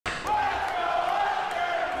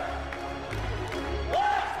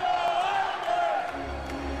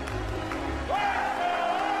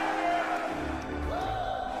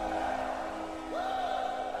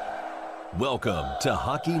Welcome to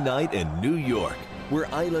Hockey Night in New York,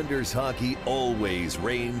 where Islanders hockey always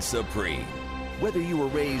reigns supreme. Whether you were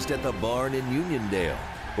raised at the barn in Uniondale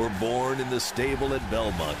or born in the stable at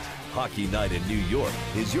Belmont, Hockey Night in New York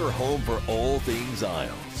is your home for all things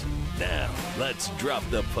Isles. Now, let's drop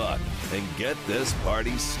the puck and get this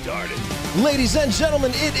party started. Ladies and gentlemen,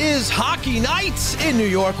 it is Hockey Night in New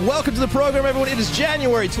York. Welcome to the program, everyone. It is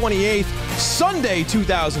January 28th, Sunday,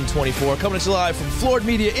 2024. Coming to you live from Floored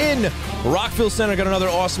Media in Rockville Center. Got another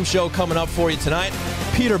awesome show coming up for you tonight.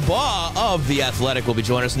 Peter Baugh of The Athletic will be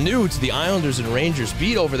joining us, new to the Islanders and Rangers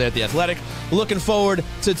beat over there at The Athletic. Looking forward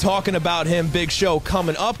to talking about him. Big show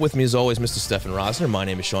coming up. With me, as always, Mr. Stefen Rosner. My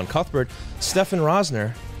name is Sean Cuthbert. Stefen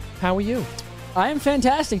Rosner, how are you? I am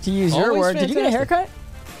fantastic, to use your word. Fantastic. Did you get a haircut?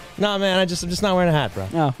 No, man. I'm just not wearing a hat, bro.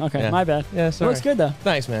 Oh, okay. Yeah. My bad. Yeah, sorry. Looks good, though.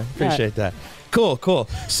 Thanks, man. Appreciate that. Cool.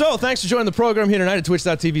 So, thanks for joining the program here tonight at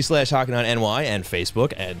twitch.tv/HockeyNightNY and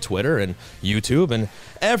Facebook and Twitter and YouTube and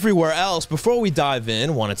everywhere else. Before we dive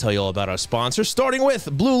in, want to tell you all about our sponsors, starting with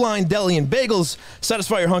Blue Line Deli and Bagels.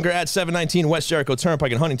 Satisfy your hunger at 719 West Jericho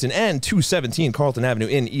Turnpike in Huntington and 217 Carlton Avenue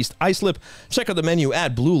in East Islip. Check out the menu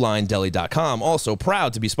at BlueLineDeli.com. Also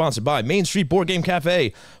proud to be sponsored by Main Street Board Game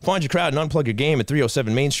Cafe. Find your crowd and unplug your game at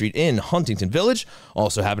 307 Main Street in Huntington Village.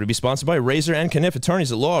 Also happy to be sponsored by Razor and Kniff,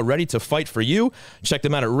 attorneys at law ready to fight for you. Check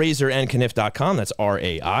them out at razorandkniff.com. That's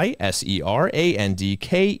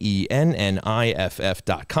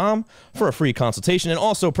RAISERANDKENNIFF.com for a free consultation. And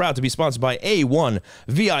also proud to be sponsored by A1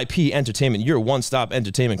 VIP Entertainment, your one-stop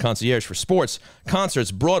entertainment concierge for sports,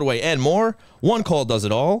 concerts, Broadway, and more. One call does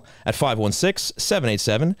it all at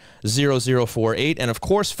 516-787-0048. And of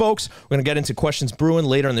course, folks, we're going to get into Questions Brewing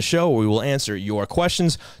later in the show, where we will answer your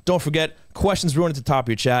questions. Don't forget, Questions Brewing at the top of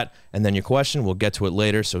your chat, and then your question. We'll get to it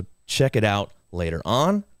later, so check it out later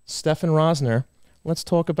on. Stefen Rosner, let's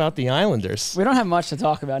talk about the Islanders. We don't have much to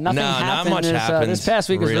talk about. Nothing happened. Not much happened. This past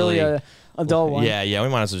week was really a dull one. Yeah, we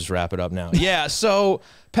might as well just wrap it up now. Yeah, so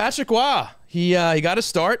Patrick Baugh, he got a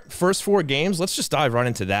start, first 4 games. Let's just dive right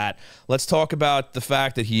into that. Let's talk about the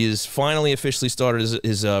fact that he has finally officially started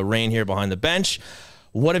his reign here behind the bench.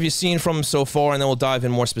 What have you seen from him so far? And then we'll dive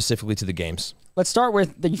in more specifically to the games. Let's start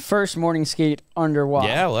with the first morning skate under Baugh.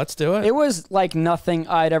 Yeah, let's do it. It was like nothing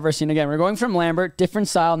I'd ever seen. Again, we're going from Lambert, different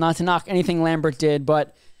style, not to knock anything Lambert did,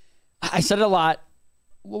 but I said it a lot.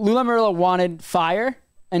 Lou Lamoriello wanted fire,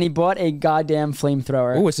 and he bought a goddamn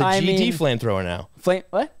flamethrower. Oh, it's a GD flamethrower now.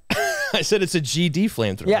 What? I said it's a GD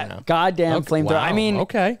flamethrower now. Yeah, goddamn flamethrower. Wow, I mean,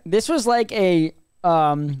 this was like a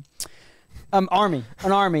an army,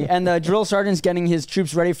 and the drill sergeant's getting his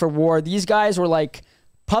troops ready for war. These guys were like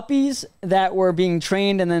puppies that were being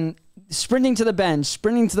trained and then sprinting to the bench,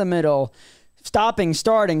 sprinting to the middle, stopping,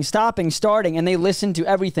 starting, and they listened to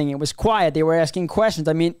everything. It was quiet. They were asking questions.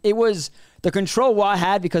 I mean, it was the control Baugh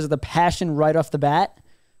had because of the passion right off the bat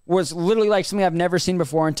was literally like something I've never seen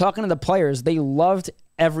before. And talking to the players, they loved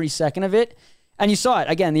every second of it. And you saw it.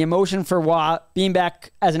 Again, the emotion for Baugh being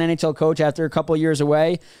back as an NHL coach after a couple of years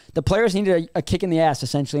away. The players needed a kick in the ass,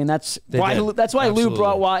 essentially. And that's why Lou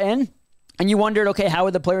brought Baugh in. And you wondered, okay, how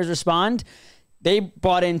would the players respond? They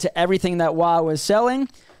bought into everything that Baugh was selling.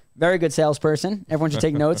 Very good salesperson. Everyone should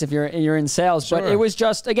take notes if you're in sales. Sure. But it was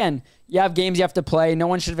just, again, you have games you have to play. No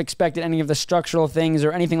one should have expected any of the structural things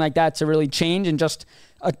or anything like that to really change in just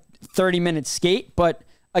a 30-minute skate. But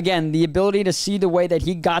again, the ability to see the way that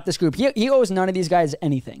he got this group. He owes none of these guys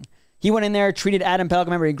anything. He went in there, treated Adam Pelech.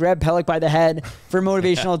 Remember, he grabbed Pelech by the head for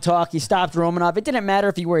motivational talk. He stopped Romanov. It didn't matter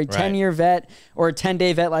if you were a 10-year vet or a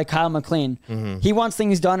 10-day vet like Kyle McLean. Mm-hmm. He wants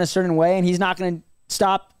things done a certain way, and he's not going to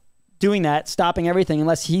stop doing that, stopping everything,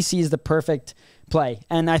 unless he sees the perfect play.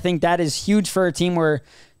 And I think that is huge for a team where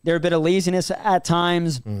there a bit of laziness at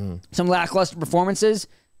times, some lackluster performances.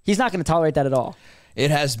 He's not going to tolerate that at all. It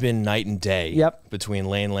has been night and day between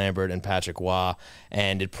Lane Lambert and Patrick Baugh,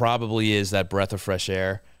 and it probably is that breath of fresh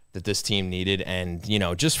air that this team needed. And,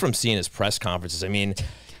 just from seeing his press conferences, I mean,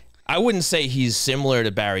 I wouldn't say he's similar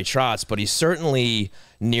to Barry Trotz, but he certainly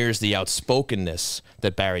nears the outspokenness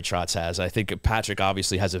that Barry Trotz has. I think Patrick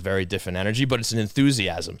obviously has a very different energy, but it's an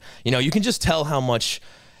enthusiasm. You can just tell how much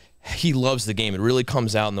he loves the game. It really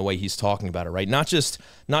comes out in the way he's talking about it, right? Not just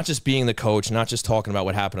being the coach, not just talking about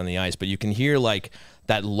what happened on the ice, but you can hear like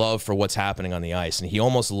that love for what's happening on the ice. And he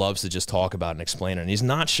almost loves to just talk about it and explain it. And he's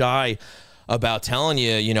not shy about telling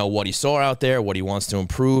you, what he saw out there, what he wants to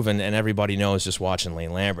improve, and everybody knows just watching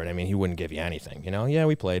Lane Lambert. I mean, he wouldn't give you anything. Yeah,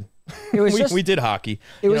 we played. It was we did hockey.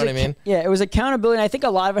 You know what I mean? Yeah, it was accountability. And I think a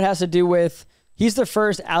lot of it has to do with he's the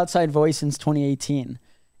first outside voice since 2018.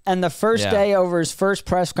 And the first day over his first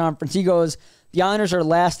press conference, he goes, the Islanders are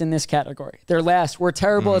last in this category. They're last. We're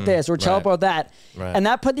terrible at this. We're terrible at that. Right. And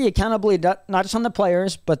that put the accountability not just on the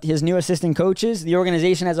players, but his new assistant coaches, the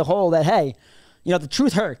organization as a whole, that, hey, the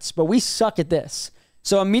truth hurts, but we suck at this.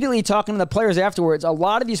 So immediately talking to the players afterwards, a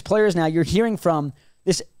lot of these players now you're hearing from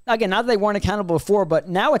this, again, not that they weren't accountable before, but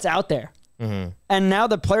now it's out there. And now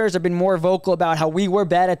the players have been more vocal about how we were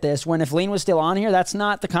bad at this, when if Lane was still on here, that's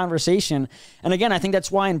not the conversation. And again, I think that's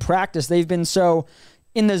why in practice they've been so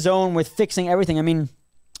in the zone with fixing everything. I mean,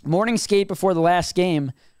 morning skate before the last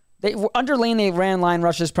game, under Lane they ran line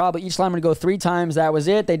rushes, probably each line would go 3 times. That was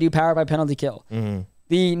it. They do power by penalty kill.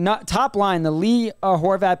 The top line, the Lee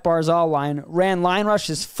Horvat Barzal line, ran line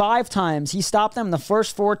rushes 5 times. He stopped them the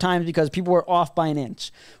first 4 times because people were off by an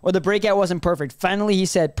inch or the breakout wasn't perfect. Finally, he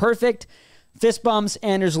said, perfect, fist bumps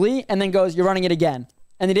Anders Lee, and then goes, you're running it again.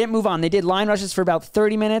 And they didn't move on. They did line rushes for about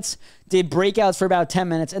 30 minutes, did breakouts for about 10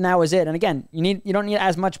 minutes, and that was it. And again, you don't need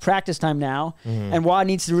as much practice time now, and Waugh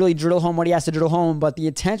needs to really drill home what he has to drill home. But the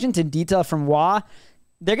attention to detail from Waugh,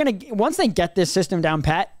 once they get this system down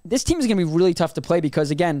pat, this team is going to be really tough to play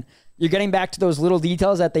because, again, you're getting back to those little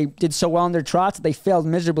details that they did so well in their trots that they failed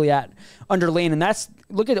miserably at under Lane. And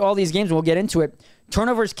look at all these games, and we'll get into it.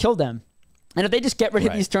 Turnovers killed them. And if they just get rid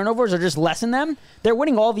of these turnovers or just lessen them, they're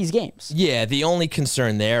winning all these games. Yeah, the only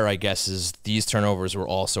concern there, I guess, is these turnovers were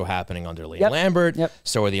also happening under Lane Lambert.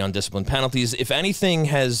 So are the undisciplined penalties. If anything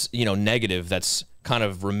has, negative that's kind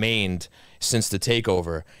of remained since the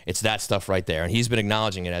takeover, it's that stuff right there. And he's been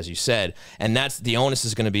acknowledging it, as you said. And that's the onus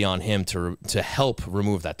is going to be on him to help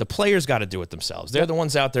remove that. The players got to do it themselves. They're the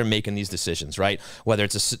ones out there making these decisions, right? Whether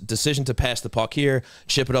it's a decision to pass the puck here,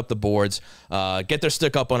 chip it up the boards, get their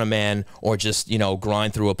stick up on a man, or just,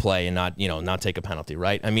 grind through a play and not take a penalty,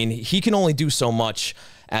 right? I mean, he can only do so much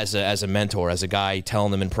as a mentor, as a guy telling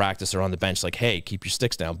them in practice or on the bench, like, hey, keep your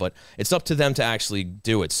sticks down. But it's up to them to actually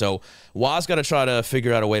do it. So Waugh's got to try to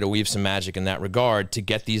figure out a way to weave some magic in that regard to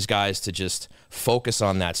get these guys to just focus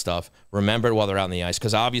on that stuff, remember it while they're out on the ice,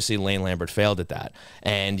 because obviously Lane Lambert failed at that.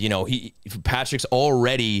 And, Patrick's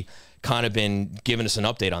already kind of been giving us an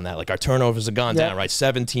update on that. Like, our turnovers have gone down, right?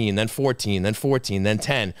 17, then 14, then 14, then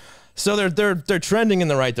 10. So they're trending in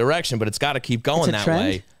the right direction, but it's got to keep going that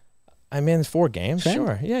way. I mean, 4 games, trend?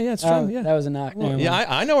 Sure. Yeah, it's trend. Yeah, that was a knock. Well, yeah,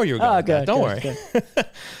 I know where you were going. Good, don't worry.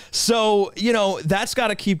 So, that's got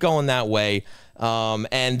to keep going that way.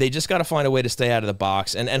 And they just got to find a way to stay out of the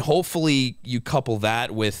box. And hopefully you couple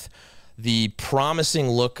that with the promising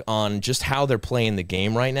look on just how they're playing the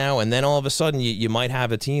game right now. And then all of a sudden you might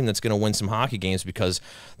have a team that's going to win some hockey games because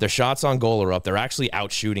their shots on goal are up. They're actually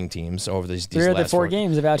out shooting teams over these last 4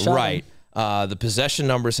 games of outshot. Right. The possession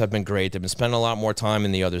numbers have been great. They've been spending a lot more time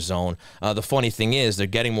in the other zone. The funny thing is they're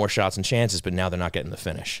getting more shots and chances, but now they're not getting the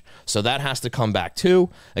finish. So that has to come back too.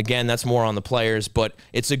 Again, that's more on the players, but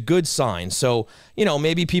it's a good sign. So,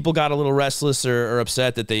 maybe people got a little restless or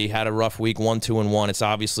upset that they had a rough week, 1-2-1. It's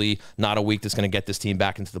obviously not a week that's going to get this team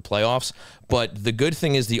back into the playoffs. But the good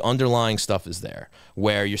thing is the underlying stuff is there,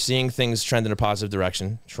 where you're seeing things trend in a positive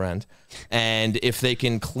direction, and if they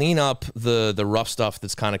can clean up the rough stuff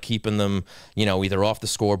that's kind of keeping them, either off the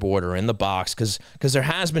scoreboard or in the box, because there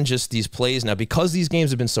has been just these plays now, because these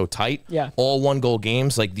games have been so tight, all 1-goal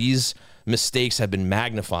games, like these mistakes have been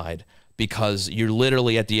magnified because you're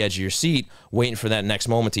literally at the edge of your seat waiting for that next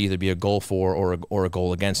moment to either be a goal for or a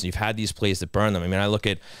goal against. And you've had these plays that burn them. I mean, I look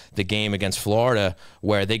at the game against Florida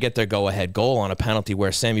where they get their go-ahead goal on a penalty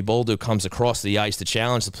where Sammy Bolduc comes across the ice to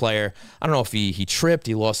challenge the player. I don't know if he tripped,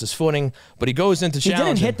 he lost his footing, but he goes in to challenge him.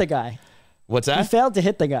 He didn't hit the guy. What's that? He failed to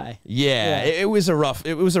hit the guy. Yeah. It was a rough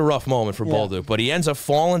moment for Bolduc, but he ends up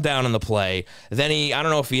falling down in the play. Then I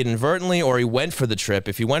don't know if he inadvertently or he went for the trip.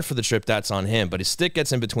 If he went for the trip, that's on him, but his stick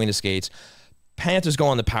gets in between his skates. Panthers go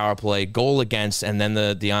on the power play, goal against, and then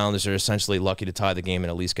the Islanders are essentially lucky to tie the game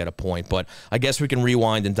and at least get a point. But I guess we can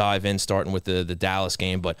rewind and dive in, starting with the Dallas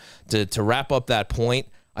game. But to wrap up that point,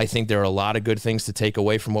 I think there are a lot of good things to take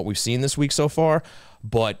away from what we've seen this week so far,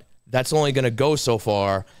 but that's only going to go so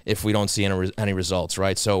far if we don't see any results,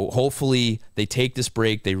 right? So hopefully they take this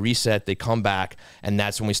break, they reset, they come back, and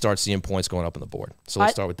that's when we start seeing points going up on the board. So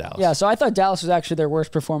let's start with Dallas. Yeah, so I thought Dallas was actually their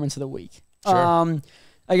worst performance of the week. Sure.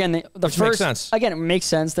 Again, the first makes sense. Again, it makes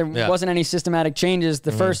sense. There wasn't any systematic changes.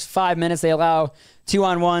 The first 5 minutes they allow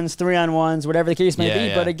 2-on-1s, 3-on-1s, whatever the case may be.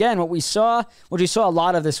 Yeah. But again, what we saw a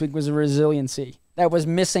lot of this week was a resiliency that was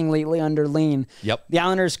missing lately under Lane. Yep. The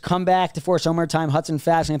Islanders come back to force overtime. Hudson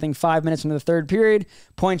Fasching, I think 5 minutes into the third period,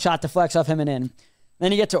 point shot deflects off him and in.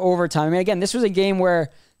 Then you get to overtime. I mean, again, this was a game where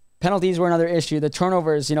penalties were another issue. The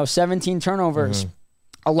turnovers, 17 turnovers.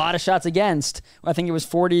 a lot of shots against. I think it was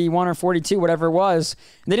 41 or 42, whatever it was.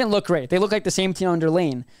 And they didn't look great. They looked like the same team under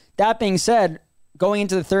Lane. That being said, going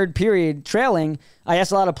into the third period, trailing, I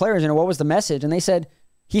asked a lot of players, what was the message? And he said,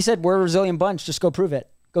 we're a resilient bunch. Just go prove it.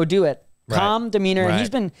 Go do it. Right. Calm demeanor.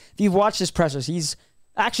 Right. And if you've watched his pressers, he's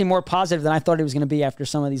actually more positive than I thought he was going to be after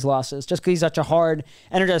some of these losses, just because he's such a hard,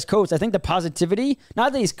 energized coach. I think the positivity,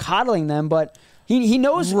 not that he's coddling them, but he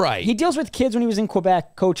knows. Right. He deals with kids when he was in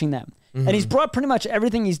Quebec coaching them. Mm-hmm. And he's brought pretty much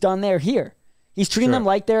everything he's done there here. He's treating them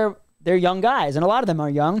like they're young guys, and a lot of them are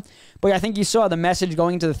young. But I think you saw the message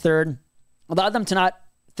going into the third allowed them to not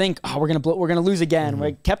think, we're gonna lose again.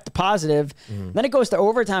 We kept the positive. Then it goes to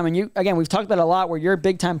overtime, and we've talked about it a lot, where your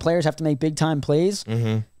big time players have to make big time plays.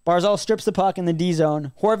 Barzal strips the puck in the D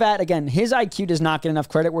zone. Horvat, again, his IQ does not get enough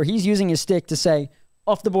credit, where he's using his stick to say,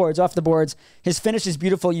 off the boards, off the boards. His finish is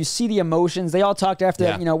beautiful. You see the emotions. They all talked after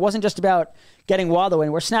that. It wasn't just about getting Waldo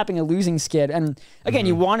in. We're snapping a losing skid. And again,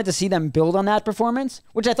 you wanted to see them build on that performance,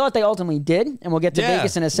 which I thought they ultimately did. And we'll get to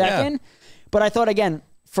Vegas in a second. But I thought, again,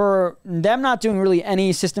 for them not doing really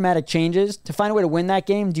any systematic changes, to find a way to win that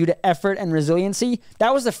game due to effort and resiliency,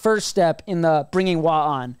 that was the first step in the bringing Waugh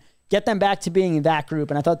on. Get them back to being that group,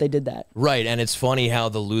 and I thought they did that. Right, and it's funny how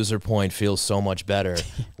the loser point feels so much better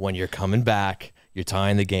when you're coming back, you're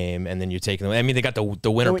tying the game, and then you're taking them. I mean, they got the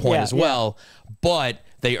winner point as well, but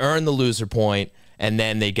they earn the loser point, and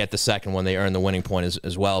then they get the second one. They earn the winning point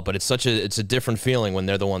as well. But it's a different feeling when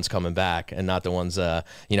they're the ones coming back and not the ones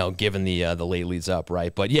giving the late leads up,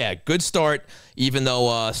 right? But yeah, good start, even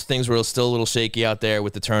though things were still a little shaky out there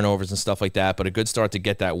with the turnovers and stuff like that. But a good start to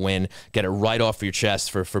get that win, get it right off your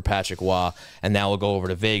chest for Patrick Waugh. And now we'll go over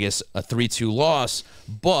to Vegas, a 3-2 loss,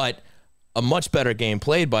 but a much better game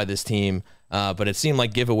played by this team. But it seemed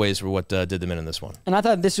like giveaways were what did them in this one. And I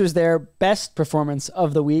thought this was their best performance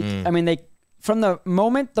of the week. I mean, from the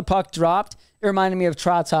moment the puck dropped, it reminded me of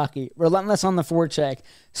Trotz hockey. Relentless on the forecheck,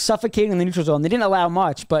 suffocating the neutral zone. They didn't allow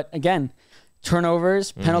much, but again,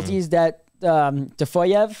 turnovers, penalties that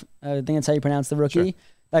Defoyev, I think that's how you pronounce the rookie,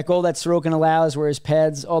 that goal that Sorokin allows where his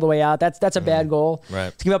pad's all the way out, that's a bad goal.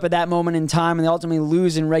 Right. To give up at that moment in time, and they ultimately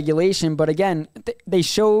lose in regulation. But again, they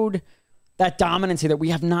showed that dominancy that we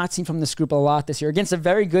have not seen from this group a lot this year against a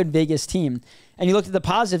very good Vegas team. And you looked at the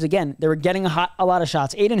positives, again, they were getting a lot of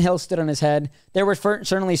shots. Aiden Hill stood on his head. There were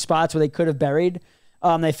certainly spots where they could have buried.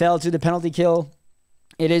 They failed to the penalty kill.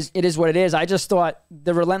 It is what it is. I just thought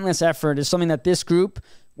the relentless effort is something that this group,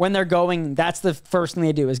 when they're going, that's the first thing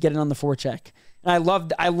they do is get it on the forecheck. And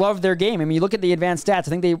I loved their game. I mean, you look at the advanced stats. I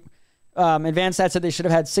think they advanced stats said they should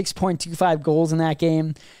have had 6.25 goals in that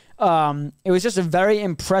game. It was just a very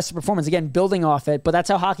impressive performance. Again, building off it, but that's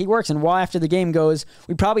how hockey works. And why after the game goes,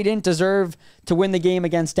 we probably didn't deserve to win the game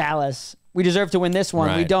against Dallas. We deserve to win this one.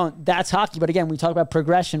 Right. We don't. That's hockey. But again, we talk about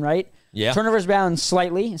progression, right? Yeah. Turnovers down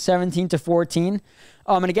slightly, 17-14.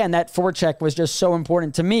 And again, that forecheck was just so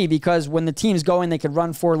important to me because when the team's going, they could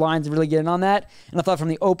run 4 lines and really get in on that. And I thought from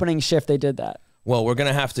the opening shift, they did that. Well, we're going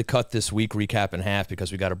to have to cut this week recap in half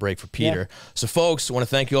because we got a break for Peter. Yeah. So, folks, I want to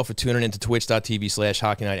thank you all for tuning in to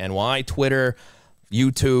twitch.tv/HockeyNightNY, Twitter,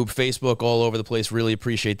 YouTube, Facebook, all over the place. Really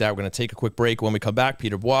appreciate that. We're going to take a quick break. When we come back,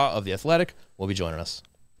 Peter Baugh of The Athletic will be joining us.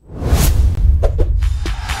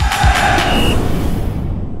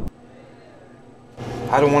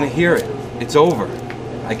 I don't want to hear it. It's over.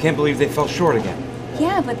 I can't believe they fell short again.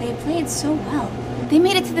 Yeah, but they played so well. They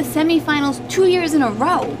made it to the semifinals 2 years in a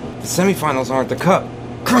row. The semifinals aren't the cup.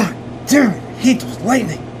 God damn it, I hate those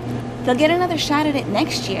Lightning. They'll get another shot at it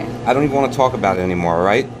next year. I don't even want to talk about it anymore, all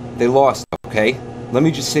right? They lost, okay? Let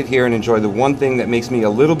me just sit here and enjoy the one thing that makes me a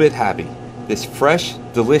little bit happy. This fresh,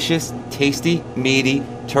 delicious, tasty, meaty,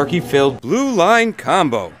 turkey-filled Blue Line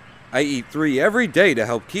combo. I eat 3 every day to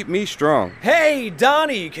help keep me strong. Hey,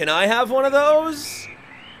 Donnie, can I have one of those?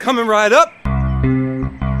 Coming right up.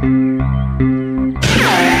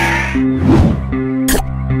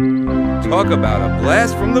 Talk about a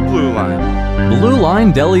blast from the Blue Line. Blue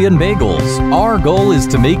Line Deli and Bagels. Our goal is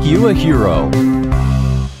to make you a hero.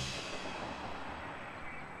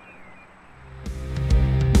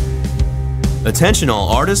 Attention all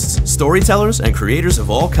artists, storytellers, and creators of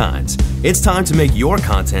all kinds. It's time to make your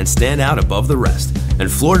content stand out above the rest, and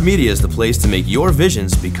Floored Media is the place to make your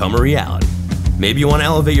visions become a reality. Maybe you want to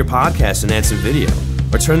elevate your podcast and add some video,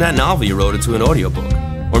 or turn that novel you wrote into an audiobook.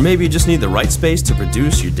 Or maybe you just need the right space to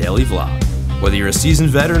produce your daily vlog. Whether you're a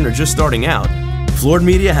seasoned veteran or just starting out, Floored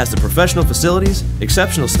Media has the professional facilities,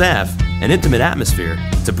 exceptional staff, and intimate atmosphere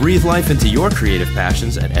to breathe life into your creative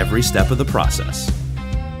passions at every step of the process.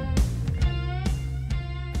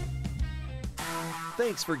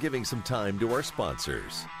 Thanks for giving some time to our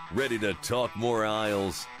sponsors. Ready to talk more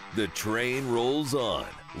Isles? The train rolls on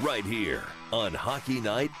right here on Hockey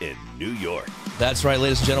Night in New York. That's right,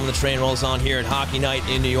 ladies and gentlemen, the train rolls on here at Hockey Night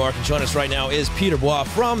in New York. And joining us right now is Peter Baugh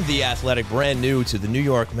from The Athletic, brand new to the New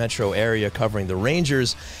York metro area, covering the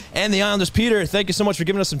Rangers and the Islanders. Peter, thank you so much for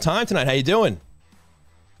giving us some time tonight. How you doing?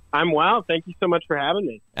 I'm well. Thank you so much for having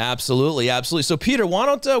me. Absolutely, absolutely. So, Peter, why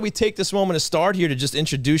don't we take this moment to start here to just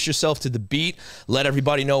introduce yourself to the beat, let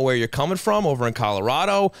everybody know where you're coming from over in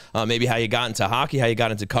Colorado, maybe how you got into hockey, how you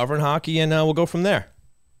got into covering hockey, and we'll go from there.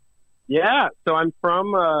 Yeah, so I'm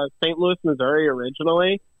from St. Louis, Missouri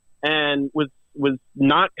originally, and was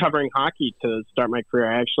not covering hockey to start my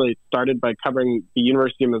career. I actually started by covering the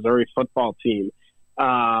University of Missouri football team,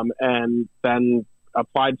 and then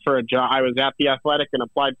applied for a job. I was at The Athletic and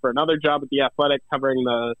applied for another job at The Athletic covering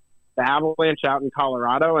the Avalanche out in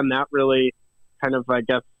Colorado, and that really kind of, I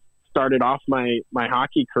guess, started off my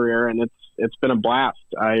hockey career, and it's been a blast.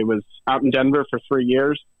 I was out in Denver for 3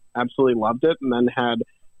 years, absolutely loved it, and then had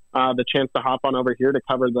the chance to hop on over here to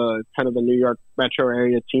cover the kind of the New York metro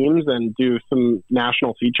area teams and do some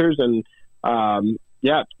national features, and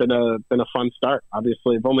yeah, it's been a fun start.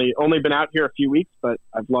 Obviously, I've only been out here a few weeks, but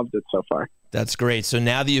I've loved it so far. That's great. So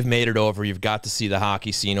now that you've made it over, you've got to see the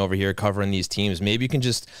hockey scene over here covering these teams. Maybe you can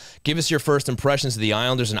just give us your first impressions of the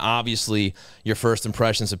Islanders and obviously your first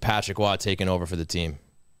impressions of Patrick Waugh taking over for the team.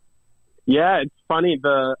 Yeah, it's funny.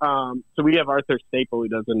 So we have Arthur Staple, who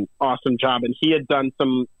does an awesome job, and he had done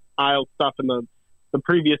some Isle stuff in the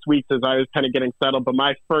previous weeks as I was kind of getting settled. But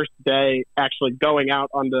my first day actually going out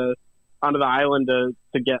onto the island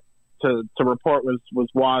to get to report was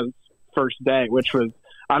Waugh's first day, which was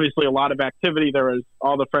obviously a lot of activity. There was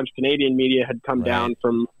all the French Canadian media had come down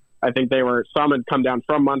from, I think some had come down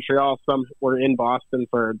from Montreal, some were in Boston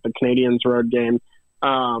for the Canadiens road game.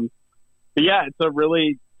 But yeah, it's a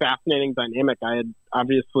really fascinating dynamic. I had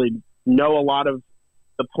obviously know a lot of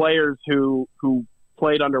the players who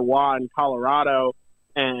played under Waugh in Colorado.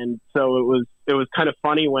 And so it was kind of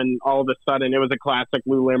funny when all of a sudden it was a classic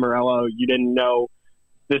Lou Lamoriello. You didn't know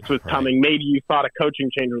this was coming. Maybe you thought a coaching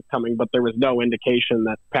change was coming, but there was no indication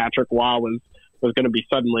that Patrick Waugh was going to be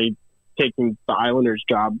suddenly taking the Islanders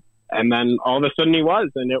job. And then all of a sudden he was,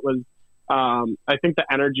 and it was, I think the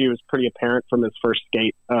energy was pretty apparent from his first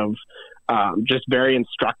skate of just very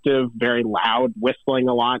instructive, very loud, whistling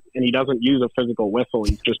a lot. And he doesn't use a physical whistle.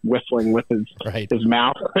 He's just whistling with his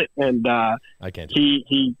mouth. And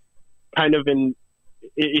he kind of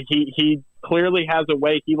he clearly has a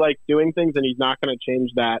way he likes doing things, and he's not going to change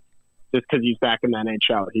that just because he's back in the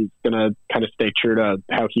NHL. He's going to kind of stay true to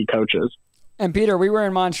how he coaches. And Peter, we were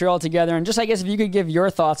in Montreal together, and just I guess if you could give your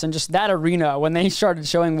thoughts on just that arena when they started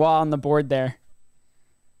showing Waugh on the board there.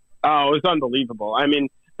 Oh, it was unbelievable. I mean,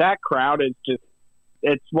 that crowd is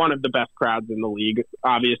it's one of the best crowds in the league.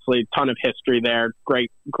 Obviously, ton of history there,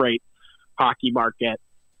 great hockey market.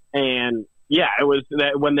 And yeah, it was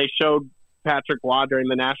that when they showed Patrick Waugh during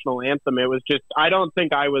the national anthem, it was just, I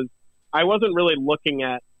wasn't really looking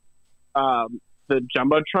at the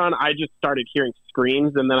Jumbotron. I just started hearing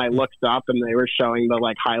screams, and then I looked up and they were showing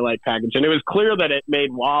the highlight package, and it was clear that it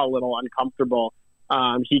made Waugh a little uncomfortable.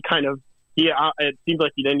 It seemed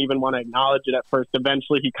like he didn't even want to acknowledge it at first.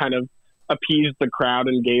 Eventually he kind of appeased the crowd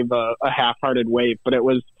and gave a half-hearted wave, but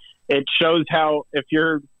it shows how if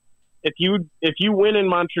you win in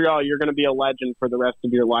Montreal, you're going to be a legend for the rest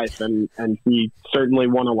of your life, and he certainly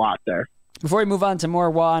won a lot there. Before we move on to more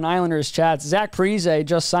Waugh and Islanders chats, Zach Parise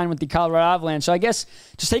just signed with the Colorado Avalanche. So I guess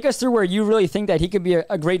just take us through where you really think that he could be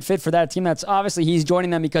a great fit for that team. That's obviously he's joining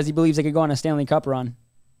them because he believes they could go on a Stanley Cup run.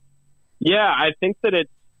 Yeah, I think that it's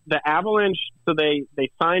the Avalanche. So they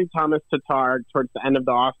signed Thomas Tatar towards the end of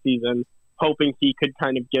the offseason, hoping he could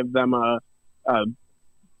kind of give them a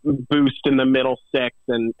boost in the middle six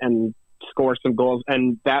and score some goals.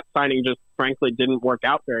 And that signing just frankly didn't work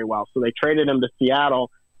out very well. So they traded him to Seattle,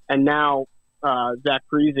 and now Zach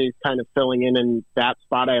Parise is kind of filling in that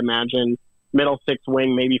spot. I imagine middle six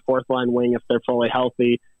wing, maybe fourth line wing if they're fully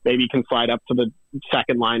healthy. Maybe he can slide up to the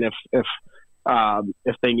second line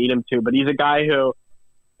if they need him to. But he's a guy who,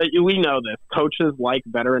 we know this, coaches like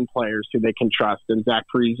veteran players who they can trust. And Zach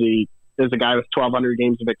Parise is a guy with 1,200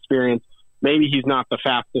 games of experience. Maybe he's not the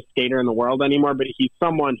fastest skater in the world anymore, but he's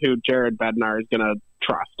someone who Jared Bednar is going to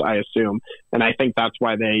trust, I assume. And I think that's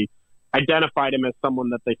why they identified him as someone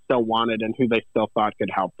that they still wanted and who they still thought could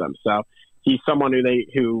help them. So he's someone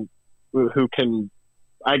who can,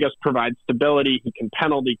 I guess, provide stability. He can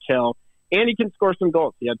penalty kill, and he can score some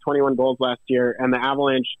goals. He had 21 goals last year, and the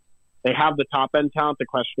Avalanche, they have the top end talent. The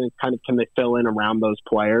question is kind of, can they fill in around those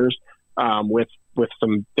players with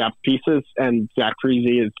some depth pieces? And Zach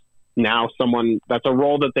Parise is now someone that's a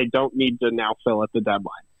role that they don't need to now fill at the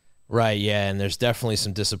deadline. Right, yeah, and there's definitely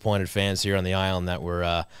some disappointed fans here on the island that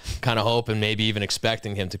were kind of hoping, maybe even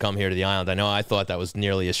expecting him to come here to the island. I know I thought that was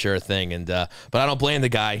nearly a sure thing, and but I don't blame the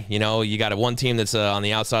guy. You know, you got one team that's on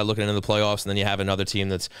the outside looking into the playoffs, and then you have another team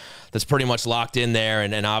that's pretty much locked in there,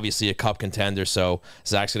 and obviously a cup contender. So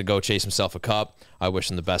Zach's going to go chase himself a cup. I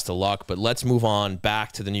wish him the best of luck. But let's move on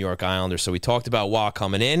back to the New York Islanders. So we talked about Waugh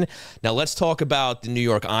coming in. Now let's talk about the New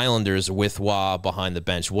York Islanders with Waugh behind the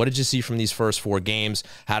bench. What did you see from these first 4 games?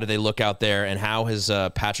 How did they look out there? And how has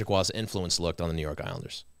Patrick Waugh's influence looked on the New York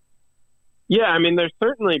Islanders? Yeah, I mean, they're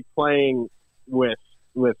certainly playing with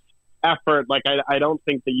effort. Like, I don't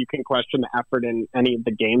think that you can question the effort in any of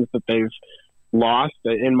the games that they've lost.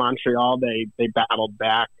 In Montreal, they battled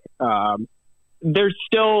back. They're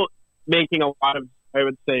still making a lot of, I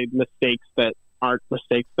would say, mistakes that aren't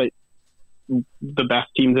mistakes that the best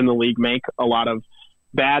teams in the league make. A lot of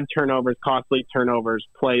bad turnovers, costly turnovers,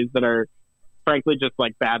 plays that are frankly just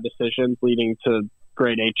like bad decisions leading to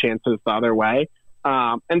grade A chances the other way.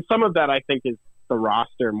 And some of that I think is the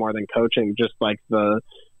roster more than coaching. Just like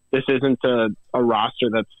this isn't a roster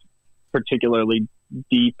that's particularly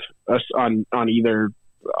deep on either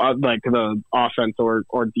like the offense or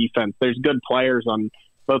defense. There's good players on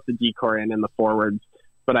both the decor and in the forwards,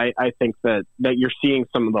 but I think that you're seeing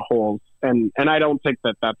some of the holes, and I don't think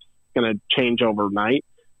that that's going to change overnight.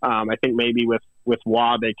 I think maybe with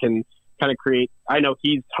Waugh they can kind of create. I know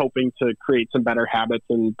he's hoping to create some better habits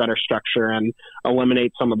and better structure and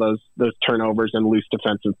eliminate some of those turnovers and loose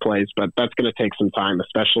defensive plays, but that's going to take some time,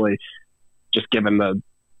 especially just given the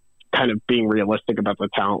kind of being realistic about the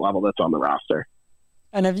talent level that's on the roster.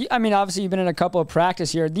 And have you, I mean, obviously you've been in a couple of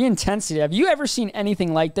practice here. The intensity, have you ever seen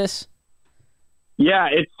anything like this? Yeah,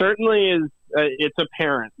 it certainly is. It's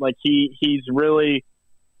apparent. Like he's really,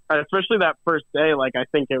 especially that first day. Like I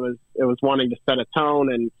think it was wanting to set a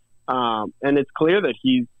tone, and it's clear that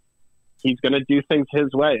he's going to do things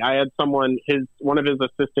his way. I had one of his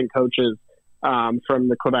assistant coaches from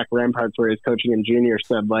the Quebec Ramparts, where he's coaching in junior,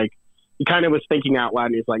 said like he kind of was thinking out loud,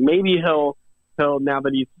 and he's like, maybe he'll now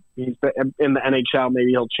that he's in the NHL,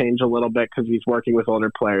 maybe he'll change a little bit because he's working with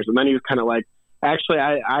older players. And then he was kind of like, actually,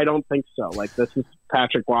 I don't think so. Like, this is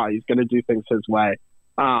Patrick Waugh. He's going to do things his way.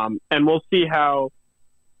 And we'll see how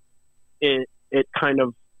it kind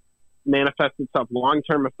of manifests itself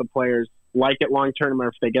long-term, if the players like it long-term or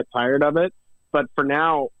if they get tired of it. But for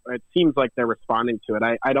now, it seems like they're responding to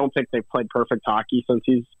it. I don't think they've played perfect hockey since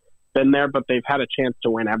he's been there, but they've had a chance to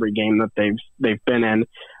win every game that they've been in.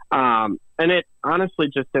 And it honestly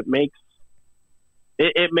just it makes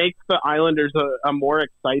the Islanders a more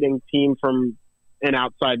exciting team from an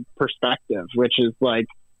outside perspective, which is like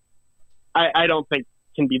I don't think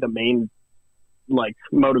can be the main like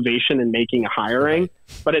motivation in making a hiring,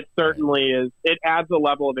 but it certainly is. It adds a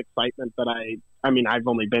level of excitement that I mean I've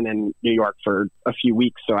only been in New York for a few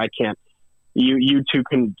weeks, so I can't. You two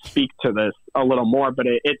can speak to this a little more, but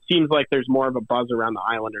it seems like there's more of a buzz around the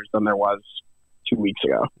Islanders than there was 2 weeks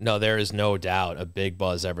ago. No, there is no doubt a big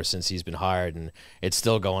buzz ever since he's been hired, and it's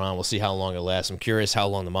still going on. We'll see how long it lasts. I'm curious how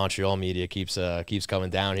long the Montreal media keeps coming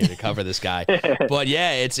down here to cover this guy. But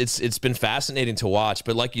yeah, it's been fascinating to watch.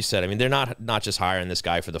 But like you said, I mean, they're not just hiring this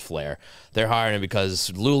guy for the flair. They're hiring him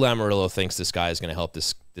because Lou Lamoriello thinks this guy is going to help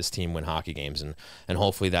this team win hockey games, and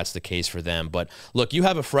hopefully that's the case for them. But look, you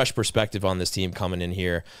have a fresh perspective on this team coming in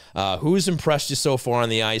here. Who's impressed you so far on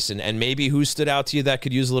the ice, and maybe who stood out to you that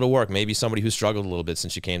could use a little work? Maybe somebody who struggled a little bit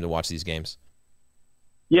since you came to watch these games.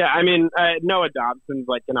 Yeah, I mean, Noah Dobson's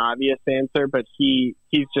like an obvious answer, but he's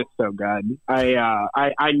just so good.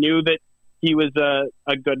 I knew that he was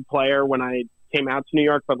a good player when I came out to New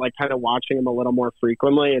York, but like kind of watching him a little more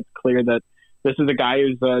frequently, it's clear that this is a guy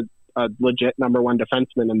who's a legit number one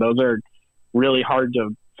defenseman, and those are really hard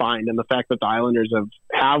to find. And the fact that the Islanders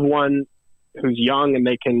have one who's young and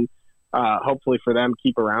they can hopefully for them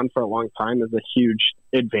keep around for a long time is a huge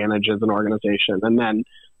advantage as an organization. And then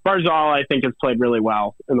Barzal, I think, has played really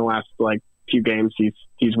well in the last few games.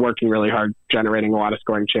 He's working really hard, generating a lot of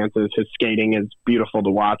scoring chances. His skating is beautiful to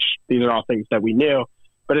watch. These are all things that we knew,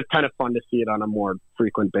 but it's kind of fun to see it on a more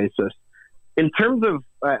frequent basis. In terms of,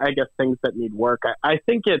 I guess, things that need work, I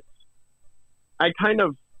think I kind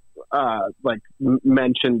of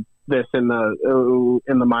mentioned this in the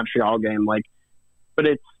Montreal game, but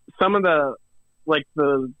it's some of the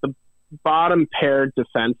bottom paired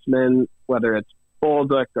defensemen, whether it's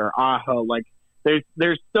Bolduc or Aho,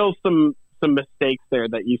 there's still some mistakes there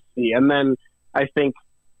that you see. And then I think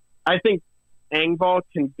Engvall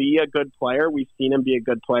can be a good player. We've seen him be a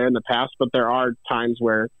good player in the past, but there are times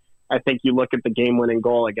where I think you look at the game-winning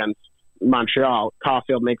goal against Montreal.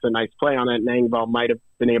 Caulfield makes a nice play on it, and Engvall might have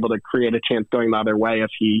been able to create a chance going the other way if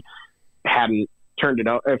he hadn't turned it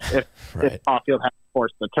out, if Caulfield had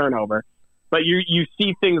forced the turnover. But you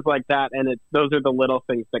see things like that, and those are the little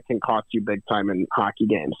things that can cost you big time in hockey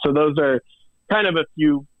games. So those are kind of a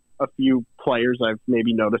few players I've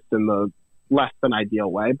maybe noticed in the less than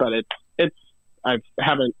ideal way. But I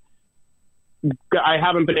haven't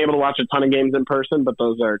been able to watch a ton of games in person, but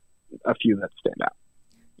those are a few that stand out.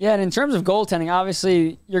 Yeah, and in terms of goaltending,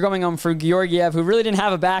 obviously you're going on for Georgiev, who really didn't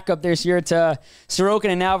have a backup this year to Sorokin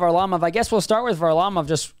and now Varlamov. I guess we'll start with Varlamov.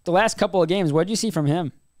 Just the last couple of games, what did you see from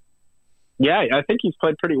him? Yeah, I think he's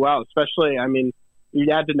played pretty well, especially, I mean, he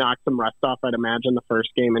had to knock some rust off, I'd imagine, the first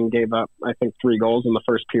game and gave up, I think, 3 goals in the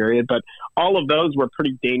first period. But all of those were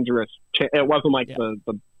pretty dangerous. It wasn't like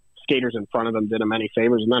the skaters in front of him did him any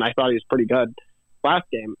favors. And then I thought he was pretty good last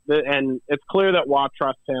game. And it's clear that Waugh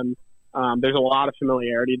trusts him. There's a lot of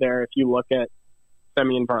familiarity there. If you look at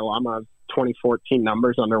Semyon Varlamov's 2014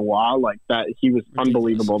 numbers under Waugh, like that, he was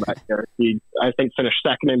unbelievable that year. He, I think, finished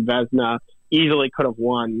second in Vezina, easily could have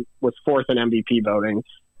won, was 4th in MVP voting,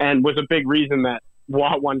 and was a big reason that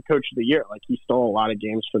Waugh won Coach of the Year. Like, he stole a lot of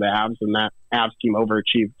games for the Avs, and that Avs team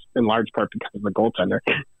overachieved in large part because of the goaltender.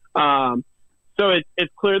 So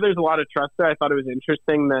it's clear there's a lot of trust there. I thought it was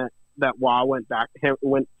interesting that Waugh went to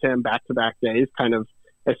him back-to-back days, kind of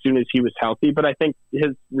as soon as he was healthy. But I think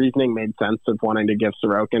his reasoning made sense of wanting to give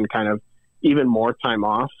Sorokin kind of even more time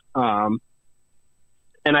off.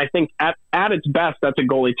 And I think at its best, that's a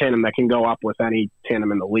goalie tandem that can go up with any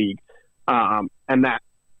tandem in the league. But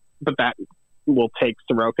that will take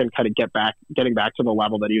Sorokin kind of getting back to the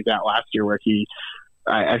level that he was at last year, where he,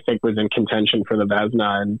 I think, was in contention for the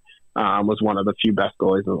Vezina and was one of the few best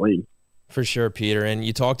goalies in the league. For sure, Peter. And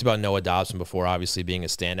you talked about Noah Dobson before, obviously being a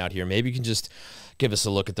standout here. Maybe you can just give us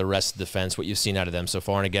a look at the rest of the defense, what you've seen out of them so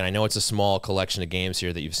far. And again, I know it's a small collection of games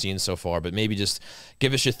here that you've seen so far, but maybe just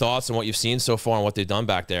give us your thoughts on what you've seen so far and what they've done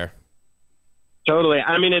back there. Totally.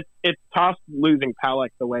 I mean, it's tough losing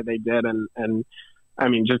Pelech the way they did. And I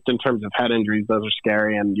mean, just in terms of head injuries, those are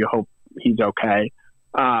scary, and you hope he's okay.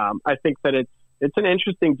 I think that it's an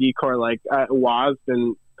interesting decor. Like, Waugh's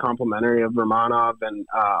been complimentary of Romanov,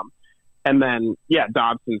 and then, yeah,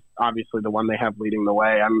 Dobson's obviously the one they have leading the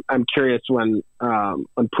way. I'm curious when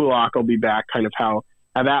Pulock will be back, kind of how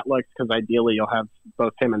that looks, because ideally you'll have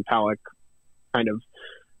both him and Pelech kind of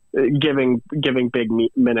giving big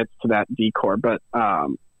minutes to that decor. But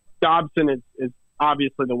Dobson is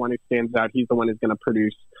obviously the one who stands out. He's the one who's going to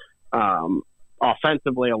produce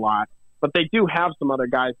offensively a lot. But they do have some other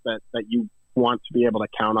guys that you want to be able to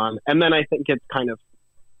count on. And then I think it's kind of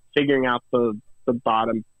figuring out the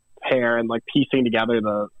bottom pair and like piecing together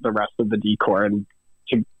the rest of the decor, and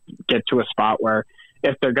to get to a spot where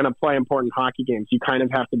if they're going to play important hockey games, you kind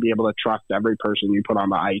of have to be able to trust every person you put on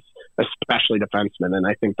the ice, especially defensemen. And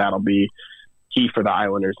I think that'll be key for the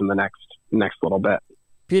Islanders in the next little bit.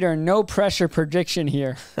 Peter, no pressure prediction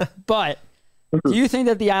here, but do you think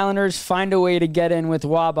that the Islanders find a way to get in with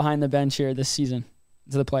Waugh behind the bench here this season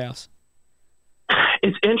to the playoffs?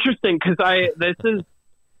 It's interesting because I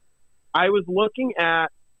was looking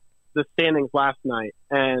at the standings last night,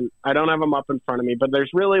 and I don't have them up in front of me, but there's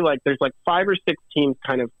 5 or 6 teams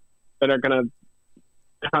kind of that are going to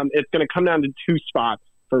come. It's going to come down to 2 spots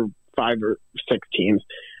for 5 or 6 teams.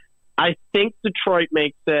 I think Detroit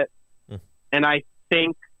makes it, and I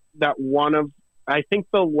think that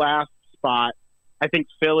the last spot, I think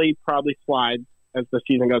Philly probably slides as the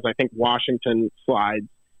season goes. I think Washington slides.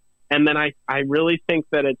 And then I really think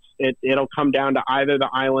that it'll come down to either the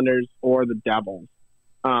Islanders or the Devils.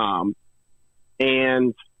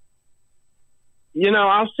 And, you know,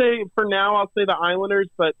 I'll say the Islanders,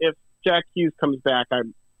 but if Jack Hughes comes back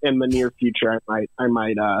in the near future, I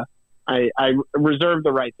might reserve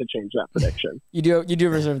the right to change that prediction. You do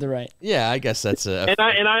reserve the right. Yeah, I guess that's and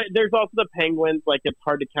there's also the Penguins. Like, it's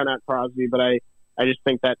hard to count out Crosby, but I just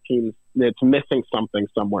think that it's missing something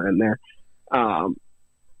somewhere in there.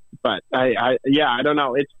 But I don't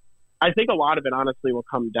know. I think a lot of it honestly will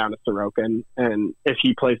come down to Sorokin, and if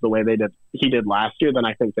he plays the way he did last year, then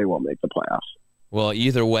I think they will make the playoffs. Well,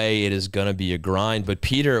 either way, it is going to be a grind. But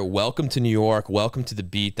Peter, welcome to New York. Welcome to the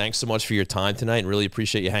beat. Thanks so much for your time tonight, and really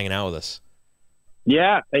appreciate you hanging out with us.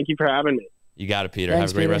 Yeah, thank you for having me. You got it, Peter. Thanks,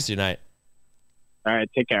 Have a great Peter. rest of your night. All right,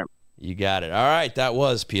 take care. You got it. All right, that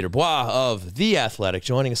was Peter Baugh of The Athletic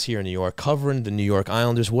joining us here in New York, covering the New York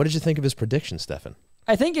Islanders. What did you think of his prediction, Stefen?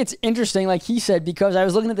 I think it's interesting, like he said, because I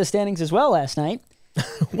was looking at the standings as well last night.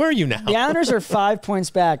 Where are you now? The Islanders are 5 points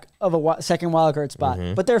back of a second wildcard spot,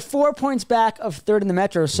 but they're 4 points back of third in the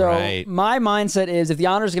Metro. So my mindset is if the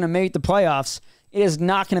Islanders are going to make the playoffs, it is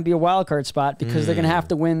not going to be a wild card spot because they're going to have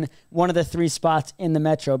to win one of the 3 spots in the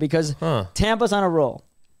Metro because Tampa's on a roll.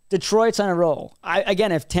 Detroit's on a roll.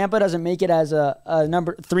 Again, if Tampa doesn't make it as a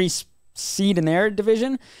number 3 seed in their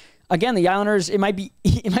division, again, the Islanders, it might be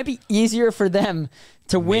easier for them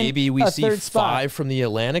to win. Maybe we see 5 spot from the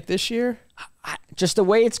Atlantic this year. Just the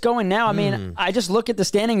way it's going now. I mean, I just look at the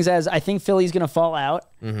standings as I think Philly's going to fall out,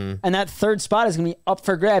 and that 3rd spot is going to be up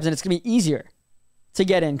for grabs, and it's going to be easier to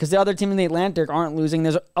get in because the other teams in the Atlantic aren't losing.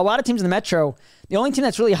 There's a lot of teams in the Metro. The only team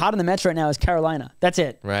that's really hot in the Metro right now is Carolina. That's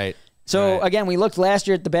it. Right. So, again, we looked last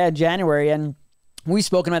year at the bad January, and we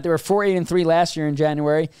spoken about they were 4-8-3 last year in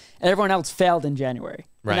January, and everyone else failed in January.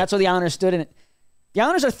 Right. And that's where the Islanders stood in it. The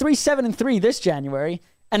Islanders are 3-7-3 this January.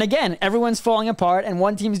 And again, everyone's falling apart, and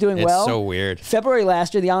one team's doing well. It's so weird. February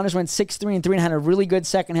last year, the Islanders went 6-3-3 and had a really good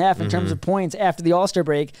second half in terms of points after the All-Star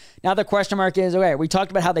break. Now the question mark is, okay, we talked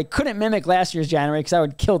about how they couldn't mimic last year's January because that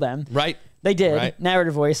would kill them. Right. They did. Right.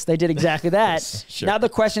 Narrative voice. They did exactly that. Sure. Now the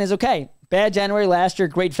question is, okay, bad January last year,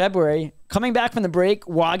 great February. Coming back from the break,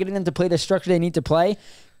 while getting them to play the structure they need to play,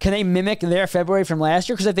 can they mimic their February from last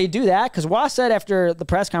year? Because if they do that, because Waugh said after the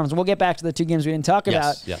press conference, we'll get back to the 2 games we didn't talk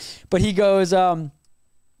about. Yes. But he goes,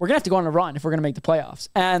 we're going to have to go on a run if we're going to make the playoffs.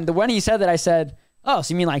 And when he said that, I said, oh,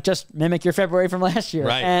 so you mean like just mimic your February from last year?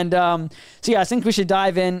 Right. And so, yeah, I think we should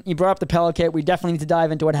dive in. You brought up the Pellet. We definitely need to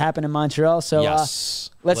dive into what happened in Montreal. So let's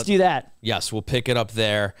do that. Yes, we'll pick it up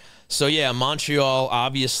there. So, yeah, Montreal,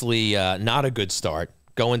 obviously not a good start.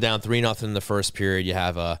 Going down 3-0 in the first period, you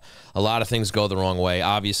have a lot of things go the wrong way.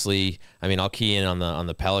 Obviously, I mean, I'll key in on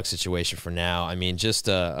the Pellet situation for now. I mean, just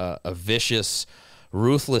a vicious,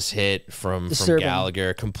 ruthless hit from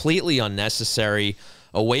Gallagher, completely unnecessary,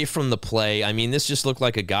 away from the play. I mean, this just looked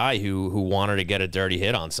like a guy who wanted to get a dirty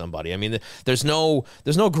hit on somebody. I mean, there's no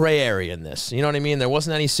gray area in this. You know what I mean? There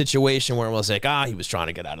wasn't any situation where it was like, he was trying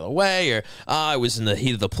to get out of the way, or it was in the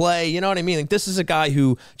heat of the play. You know what I mean? Like, this is a guy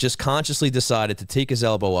who just consciously decided to take his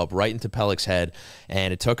elbow up right into Pellick's head,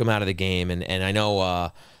 and it took him out of the game. And I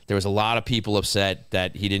know there was a lot of people upset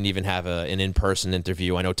that he didn't even have an in-person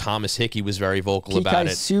interview. I know Thomas Hickey was very vocal about it.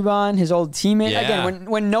 Subban, his old teammate. Yeah. Again,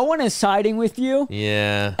 when no one is siding with you.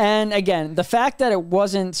 Yeah. And again, the fact that it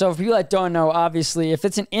wasn't, so for people that don't know, obviously, if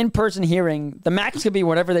it's an in-person hearing, the max could be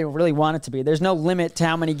whatever they really want it to be. There's no limit to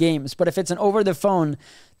how many games. But if it's an over-the-phone,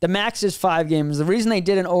 the max is 5 games. The reason they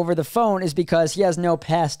did an over-the-phone is because he has no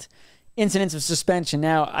past incidents of suspension.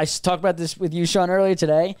 Now, I talked about this with you, Sean, earlier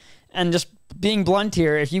today, and just being blunt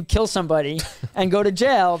here, if you kill somebody and go to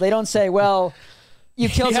jail, they don't say, well, you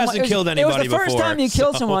killed someone. He hasn't killed anybody before. It was the first time you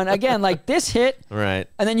killed someone. Again, like this hit, right?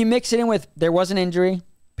 And then you mix it in with there was an injury.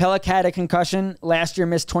 Pellick had a concussion. Last year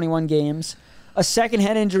missed 21 games. A second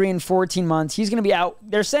head injury in 14 months. He's going to be out.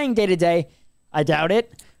 They're saying day to day. I doubt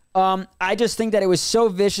it. I just think that it was so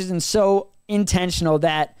vicious and so intentional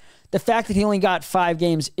that the fact that he only got 5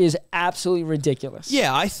 games is absolutely ridiculous.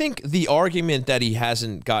 Yeah, I think the argument that he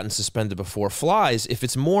hasn't gotten suspended before flies if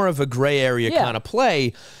it's more of a gray area kind of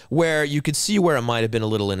play where you could see where it might have been a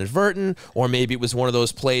little inadvertent, or maybe it was one of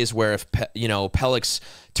those plays where if Pellick's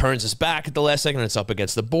turns his back at the last second and it's up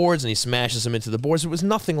against the boards and he smashes him into the boards. It was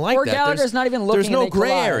nothing like or that. Gallagher's not even looking. There's no and they gray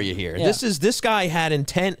collide. area here. Yeah. This guy had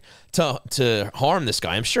intent to harm this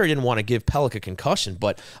guy. I'm sure he didn't want to give Pellick a concussion,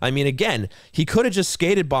 but I mean, again, he could have just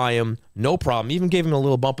skated by him, no problem. Even gave him a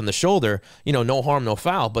little bump in the shoulder. No harm, no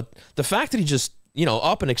foul. But the fact that he just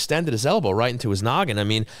up and extended his elbow right into his noggin, I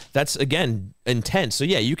mean, that's again intense. So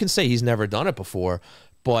yeah, you can say he's never done it before,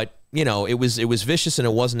 but it was vicious and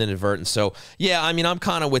it wasn't inadvertent. So yeah, I mean, I'm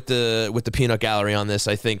kind of with the peanut gallery on this.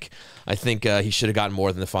 I think he should have gotten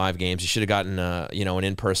more than the 5 games. He should have gotten an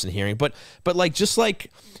in-person hearing. But like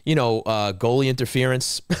goalie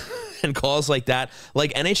interference and calls like that,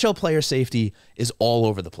 like NHL player safety is all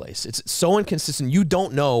over the place. It's so inconsistent. You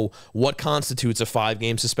don't know what constitutes a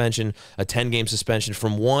 5-game suspension, a 10-game suspension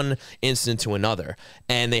from one incident to another.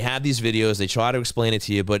 And they have these videos. They try to explain it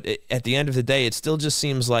to you, but at the end of the day, it still just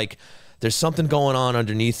seems like there's something going on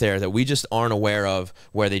underneath there that we just aren't aware of,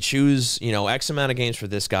 where they choose, X amount of games for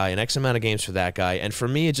this guy and X amount of games for that guy. And for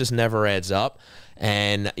me, it just never adds up.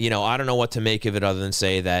 And, I don't know what to make of it other than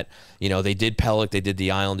say that, they did Pellick, they did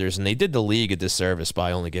the Islanders, and they did the league a disservice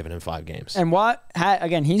by only giving him 5 games. And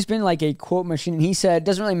again, he's been like a quote machine. And he said it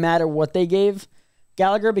doesn't really matter what they gave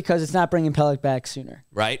Gallagher because it's not bringing Pellick back sooner.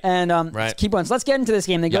 Right. And right. Keep on. So let's get into this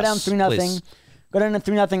game. They go down 3-0. Please. Go down to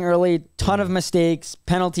 3-0 early. Ton of mistakes.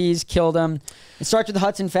 Penalties killed him. It starts with the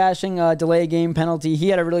Hudson Fasching delay game penalty. He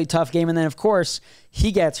had a really tough game. And then, of course,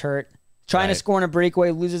 he gets hurt. Trying to score on a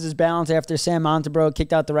breakaway, loses his balance after Sam Montembeault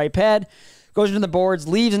kicked out the right pad. Goes into the boards,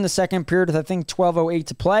 leaves in the second period with, I think, 12:08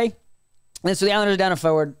 to play. And so the Islanders are down a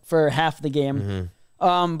forward for half the game.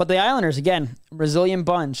 But the Islanders, again, resilient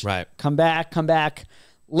bunch. Right. Come back.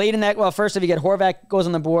 Late in that, well, first if you get Horvat goes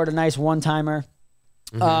on the board, a nice one-timer.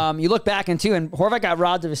 You look back and Horvat got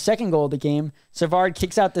robbed of his second goal of the game. Savard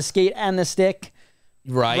kicks out the skate and the stick,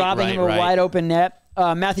 robbing him a wide open net.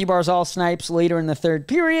 Matthew Barzal snipes later in the third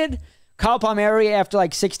period. Kyle Palmieri, after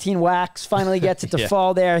like 16 whacks, finally gets it to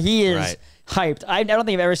fall there. He is hyped. I don't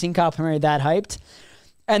think I've ever seen Kyle Palmieri that hyped.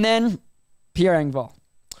 And then Pierre Engvall,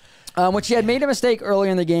 which he had made a mistake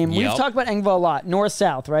earlier in the game. We've talked about Engvall a lot,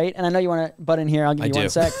 north-south, right? And I know you want to butt in here. I'll give you 1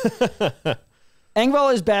 sec.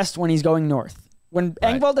 Engvall is best when he's going north. When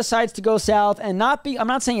Engvall decides to go south and not be, I'm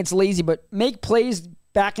not saying it's lazy, but make plays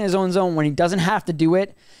back in his own zone when he doesn't have to do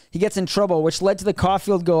it, he gets in trouble, which led to the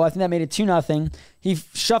Caulfield goal. I think that made it 2-0. He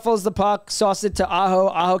shuffles the puck, sauces it to Aho.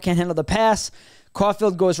 Aho can't handle the pass.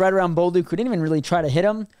 Caulfield goes right around Bolduc, who didn't even really try to hit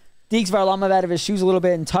him. Dekes Varlamov out of his shoes a little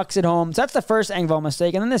bit and tucks it home. So that's the first Engvall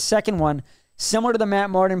mistake. And then the second one, similar to the Matt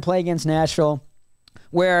Martin play against Nashville,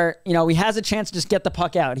 where, he has a chance to just get the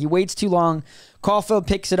puck out. He waits too long. Caulfield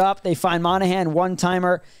picks it up. They find Monahan,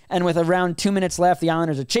 one-timer, and with around 2 minutes left, the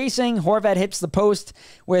Islanders are chasing. Horvat hits the post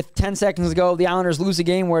with 10 seconds to go. The Islanders lose a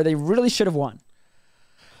game where they really should have won.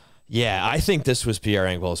 Yeah, I think this was Pierre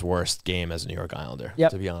Engvall's worst game as a New York Islander,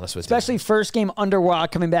 to be honest with you. Especially first game under Waugh,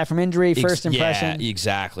 coming back from injury, first impression. Yeah,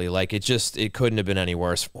 exactly. Like, it couldn't have been any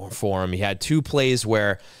worse for him. He had 2 plays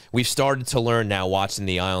where we've started to learn now watching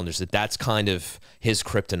the Islanders that that's kind of his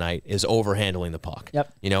kryptonite, is overhandling the puck.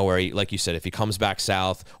 Yep. Where he, like you said, if he comes back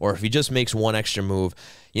south or if he just makes one extra move,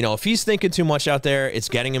 if he's thinking too much out there, it's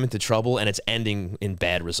getting him into trouble and it's ending in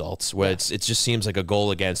bad results where it just seems like a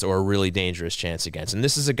goal against or a really dangerous chance against. And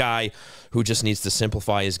this is a guy who just needs to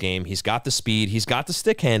simplify his game. He's got the speed, he's got the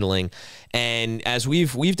stick handling, and as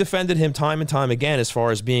we've defended him time and time again as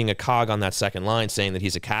far as being a cog on that second line, saying that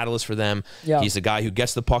he's a catalyst for them. Yeah. He's the guy who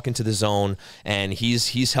gets the puck into the zone, and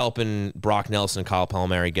he's helping Brock Nelson and Kyle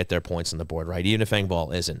Palmieri get their points on the board, right? Even if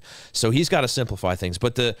Engvall isn't. So he's got to simplify things.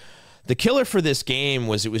 But the killer for this game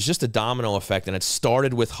was it was just a domino effect, and it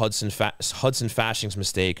started with Hudson Fasching's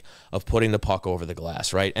mistake of putting the puck over the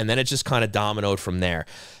glass, right? And then it just kind of dominoed from there.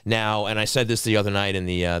 Now, and I said this the other night in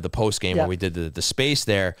the post game where we did the space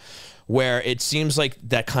there, where it seems like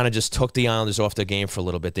that kind of just took the Islanders off the game for a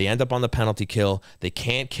little bit. They end up on the penalty kill. They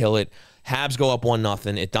can't kill it. Habs go up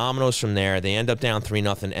 1-0. It dominoes from there. They end up down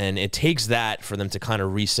 3-0, and it takes that for them to kind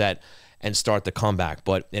of reset and start the comeback.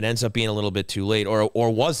 But it ends up being a little bit too late, or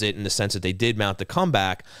was it, in the sense that they did mount the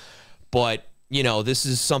comeback. But, this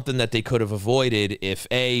is something that they could have avoided if,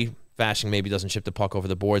 A, Fasching maybe doesn't chip the puck over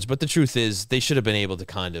the boards. But the truth is they should have been able to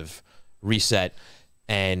kind of reset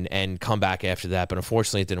and come back after that. But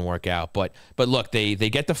unfortunately, it didn't work out. But look, they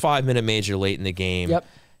get the 5-minute major late in the game. Yep.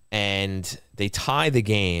 And they tie the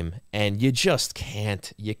game, and you just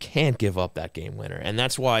can't give up that game winner. And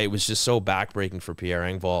that's why it was just so backbreaking for Pierre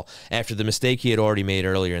Engvall after the mistake he had already made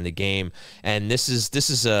earlier in the game. And this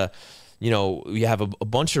is a, you have a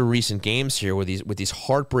bunch of recent games here with these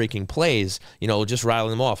heartbreaking plays, just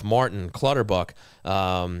rattling them off. Martin, Clutterbuck,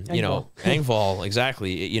 Engvall,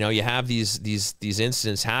 exactly. You have these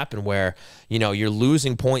incidents happen where, you're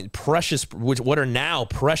losing what are now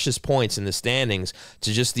precious points in the standings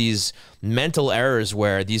to just these mental errors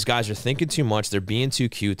where these guys are thinking too much, they're being too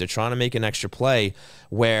cute, they're trying to make an extra play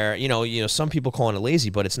where, some people calling it lazy,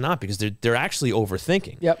 but it's not, because they're actually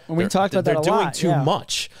overthinking. Yep, and we talked about that a lot. They're doing too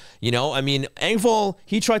much. Engvall,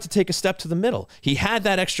 he tried to take a step to the middle. He had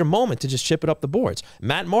that extra moment to just chip it up the boards.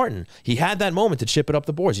 Matt Martin, he had that moment to chip it up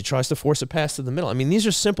the boards. He tries to force a pass to the middle. These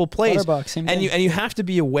are simple plays. And you have to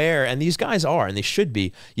be aware, and these guys are, and they should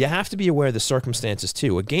be, you have to be aware of the circumstances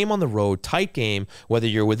too. A game on the road, tight game, whether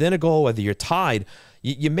you're within a goal, whether you're tied,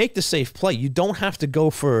 you make the safe play. You don't have to go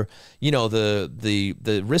for,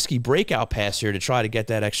 the risky breakout pass here to try to get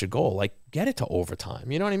that extra goal. Like, get it to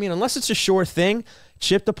overtime. You know what I mean? Unless it's a sure thing,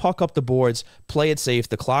 chip the puck up the boards, play it safe.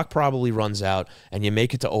 The clock probably runs out, and you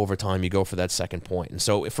make it to overtime. You go for that second point. And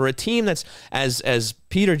so for a team that's, as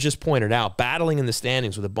Peter just pointed out, battling in the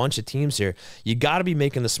standings with a bunch of teams here, you got to be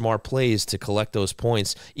making the smart plays to collect those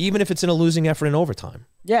points, even if it's in a losing effort in overtime.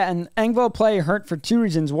 Yeah, and Engvall play hurt for 2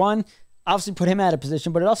 reasons. One, obviously put him out of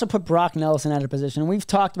position, but it also put Brock Nelson out of position. We've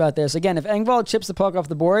talked about this. Again, if Engvall chips the puck off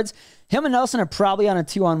the boards, him and Nelson are probably on a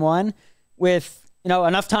 2-on-1 with,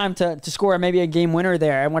 enough time to score maybe a game winner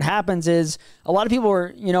there. And what happens is a lot of people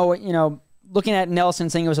were, looking at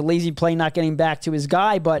Nelson saying it was a lazy play, not getting back to his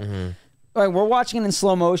guy, but we're watching it in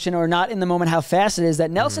slow motion or not in the moment how fast it is,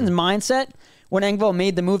 that Nelson's mindset when Engvall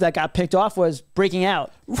made the move that got picked off was breaking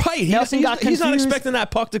out. Right. Nelson got confused. He's not expecting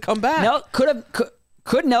that puck to come back. No, could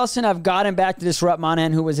Could Nelson have gotten back to disrupt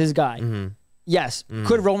Monahan, who was his guy? Yes.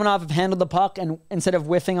 Could Romanov have handled the puck and instead of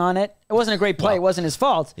whiffing on it? It wasn't a great play. It wasn't his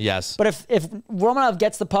fault. Yes. But if Romanov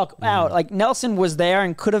gets the puck out, like Nelson was there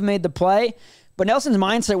and could have made the play, but Nelson's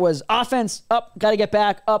mindset was offense, up, got to get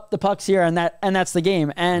back, up, the puck's here, and that's the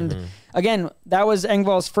game. And again, that was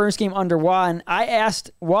Engvall's first game under Waugh, and I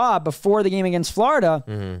asked Waugh before the game against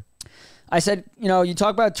Florida, I said, you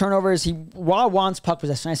talk about turnovers. Waugh wants puck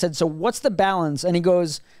possession. I said, so what's the balance? And he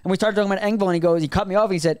goes, and we started talking about Engvall, and he cut me off.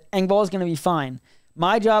 And he said, Engvall is going to be fine.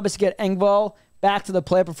 My job is to get Engvall back to the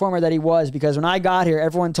player performer that he was, because when I got here,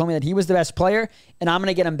 everyone told me that he was the best player, and I'm going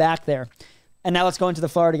to get him back there. And now let's go into the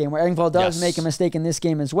Florida game, where Engvall does make a mistake in this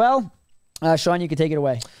game as well. Sean, you can take it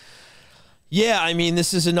away. Yeah, I mean,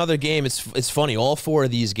 this is another game. It's funny. All 4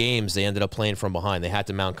 of these games, they ended up playing from behind. They had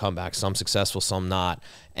to mount comebacks, some successful, some not.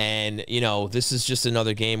 And, this is just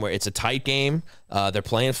another game where it's a tight game. They're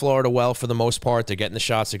playing Florida well for the most part. They're getting the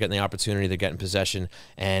shots. They're getting the opportunity. They're getting possession.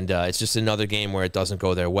 And it's just another game where it doesn't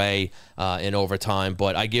go their way in overtime.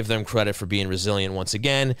 But I give them credit for being resilient once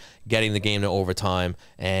again, getting the game to overtime.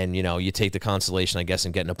 And, you take the consolation, I guess,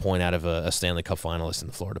 in getting a point out of a Stanley Cup finalist in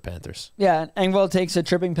the Florida Panthers. Yeah, Engvall takes a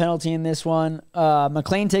tripping penalty in this one.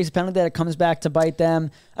 McLean takes a penalty that comes back to bite them.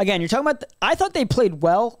 Again, you're talking about... I thought they played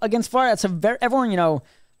well against Florida. Everyone,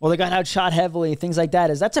 well, they got outshot heavily, things like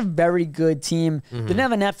that. That's a very good team. Didn't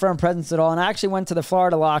have a net firm presence at all. And I actually went to the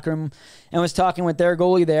Florida locker room and was talking with their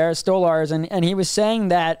goalie there, Stolars, and he was saying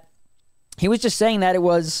that it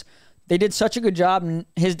was they did such a good job in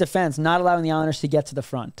his defense, not allowing the Islanders to get to the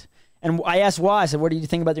front. And I asked why. I said, what do you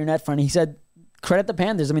think about your net front? He said, credit the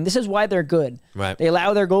Panthers. I mean, this is why they're good. Right. They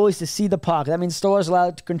allow their goalies to see the puck. That means Stolar's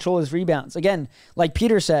allowed to control his rebounds. Again, like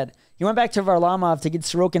Peter said, he went back to Varlamov to get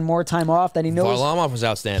Sorokin more time off that he knows. Varlamov was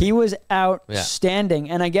outstanding. He was outstanding.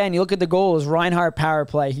 Yeah. And again, you look at the goals, Reinhart power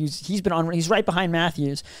play. He's right behind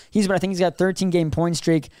Matthews. I think he's got 13-game point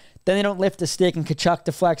streak. Then they don't lift a stick and Kachuk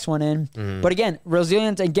deflects one in. But again,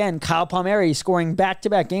 resilient again. Kyle Palmieri scoring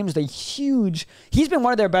back-to-back games. He's been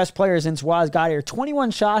one of their best players since Waz got here. 21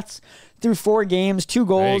 shots through 4 games, 2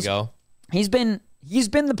 goals. There you go. He's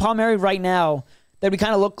been the Palmieri right now that we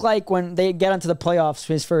kind of look like when they get into the playoffs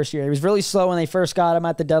his first year. He was really slow when they first got him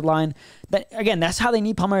at the deadline. Again, that's how they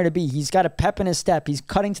need Palmieri to be. He's got a pep in his step. He's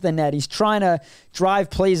cutting to the net. He's trying to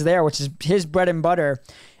drive plays there, which is his bread and butter.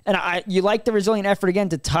 And you like the resilient effort again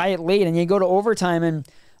to tie it late, and you go to overtime. And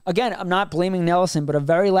again, I'm not blaming Nelson, but a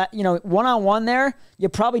very one-on-one there, you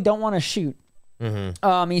probably don't want to shoot.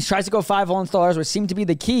 He tries to go 5-hole installers, which seemed to be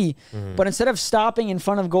the key. But instead of stopping in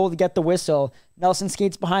front of goal to get the whistle, Nelson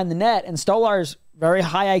skates behind the net, and Stolar's very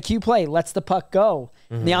high IQ play lets the puck go.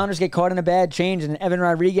 And the Islanders get caught in a bad change, and Evan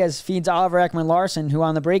Rodriguez feeds Oliver Ekman-Larsson, who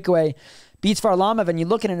on the breakaway beats Varlamov, and you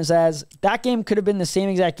look at it as that game could have been the same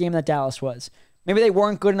exact game that Dallas was. Maybe they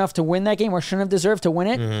weren't good enough to win that game or shouldn't have deserved to win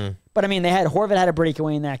it. But, I mean, Horvat had a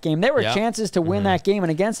breakaway in that game. There were chances to win that game. And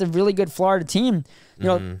against a really good Florida team,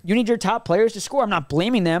 you need your top players to score. I'm not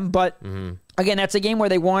blaming them. But, again, that's a game where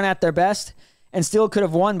they weren't at their best and still could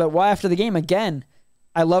have won. But why after the game? Again,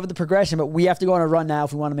 I love the progression, but we have to go on a run now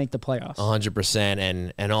if we want to make the playoffs.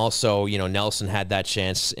 100%. And also, Nelson had that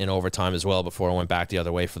chance in overtime as well before it went back the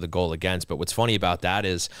other way for the goal against. But what's funny about that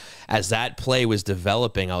is as that play was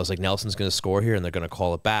developing, I was like, Nelson's going to score here and they're going to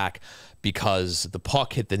call it back because the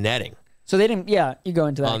puck hit the netting. So they didn't, you go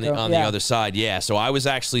into that. On the other side, So I was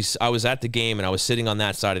at the game and I was sitting on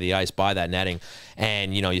that side of the ice by that netting.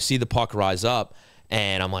 And, you see the puck rise up.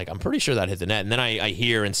 And I'm like, I'm pretty sure that hit the net. And then I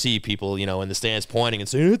hear and see people, in the stands pointing and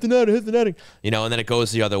saying, hit the netting. And then it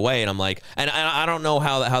goes the other way. And I'm like, and I don't know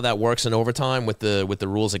how that works in overtime with the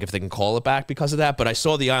rules, like if they can call it back because of that. But I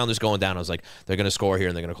saw the Islanders going down. I was like, they're going to score here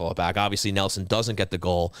and they're going to call it back. Obviously, Nelson doesn't get the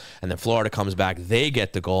goal. And then Florida comes back. They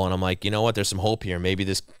get the goal. And I'm like, you know what? There's some hope here. Maybe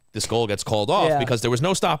this goal gets called off because there was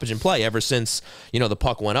no stoppage in play ever since, the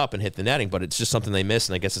puck went up and hit the netting. But it's just something they missed.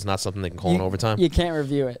 And I guess it's not something they can call in overtime. You can't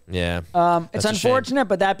review it. Yeah. It's unfortunate,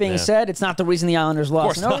 but that being said, it's not the reason the Islanders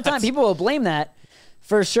lost. In overtime, people will blame that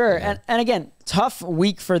for sure. Yeah. And again, tough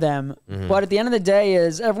week for them. But at the end of the day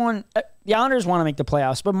is the Islanders want to make the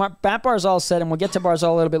playoffs. But Matt Barzal said, and we'll get to Barzal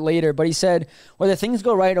a little bit later, but he said, whether things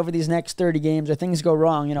go right over these next 30 games or things go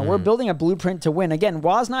wrong, we're building a blueprint to win. Again,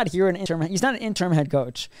 Waz not here he's not an interim head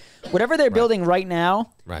coach. Whatever they're building right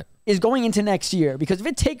now is going into next year. Because if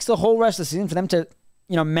it takes the whole rest of the season for them to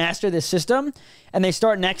master this system, and they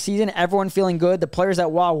start next season, everyone feeling good. The players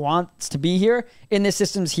that Waugh wants to be here in this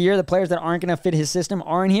system's here. The players that aren't going to fit his system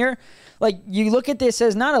aren't here. Like, you look at this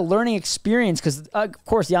as not a learning experience because, of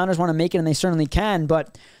course, the Islanders want to make it, and they certainly can,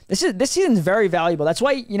 but this season's very valuable. That's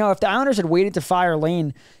why, if the Islanders had waited to fire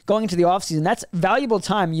Lane going into the offseason, that's valuable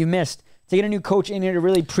time you missed to get a new coach in here to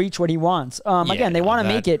really preach what he wants. Again, they want to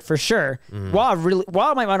make it for sure.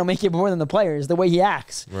 Waugh might want to make it more than the players, the way he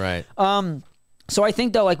acts. Right. So I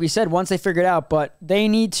think, though, like we said, once they figure it out, but they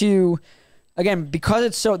need to, again,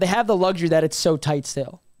 because they have the luxury that it's so tight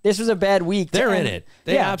still. This was a bad week. They're in it.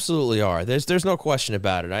 They absolutely are. There's no question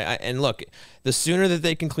about it. And look, the sooner that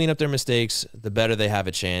they can clean up their mistakes, the better they have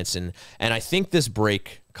a chance. And I think this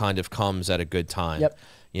break kind of comes at a good time. Yep.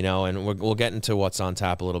 And we'll get into what's on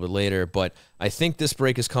tap a little bit later. But I think this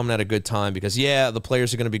break is coming at a good time because, the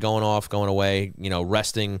players are going to be going off, going away,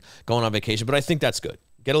 resting, going on vacation. But I think that's good.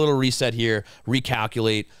 Get a little reset here,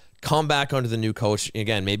 recalculate. Come back under the new coach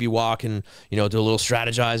again. Maybe walk and do a little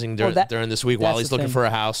strategizing during this week while he's looking for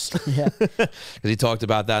a house. Yeah, because he talked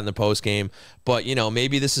about that in the post game. But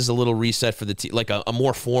maybe this is a little reset for the team, like a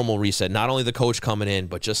more formal reset. Not only the coach coming in,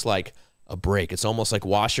 but just like a break. It's almost like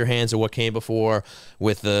wash your hands of what came before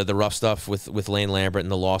with the rough stuff with Lane Lambert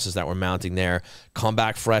and the losses that were mounting there. Come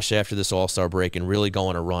back fresh after this All-Star break and really go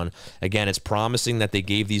on a run. Again, it's promising that they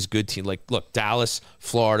gave these good teams, like look, Dallas,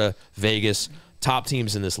 Florida, Vegas. Top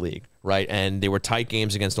teams in this league, right? And they were tight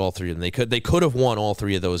games against all three of them. They could have won all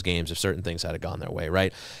three of those games if certain things had gone their way,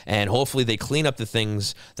 right? And hopefully they clean up the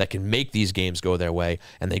things that can make these games go their way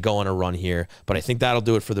and they go on a run here. But I think that'll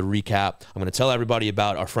do it for the recap. I'm going to tell everybody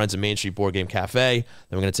about our friends at Main Street Board Game Cafe.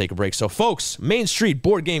 Then we're going to take a break. So folks, Main Street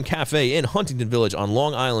Board Game Cafe in Huntington Village on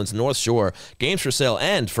Long Island's North Shore. Games for sale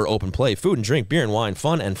and for open play. Food and drink, beer and wine,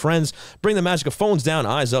 fun and friends. Bring the magic of phones down,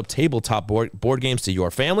 eyes up, tabletop board games to your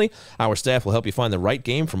family. Our staff will help you find the right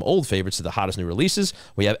game from old favorites to the hottest new releases.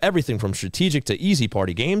 We have everything from strategic to easy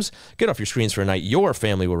party games. Get off your screens for a night your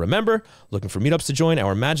family will remember. Looking for meetups to join?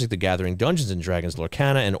 Our Magic the Gathering, Dungeons & Dragons,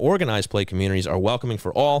 Lorcana, and organized play communities are welcoming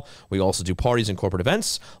for all. We also do parties and corporate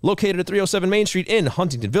events. Located at 307 Main Street in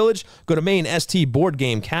Huntington Village. Go to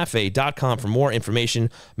mainstboardgamecafe.com for more information.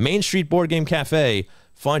 Main Street Board Game Cafe.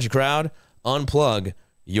 Find your crowd. Unplug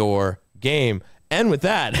your game. And with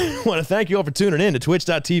that, I want to thank you all for tuning in to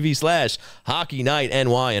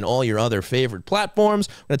twitch.tv/HockeyNightNY and all your other favorite platforms.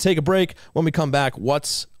 We're going to take a break. When we come back,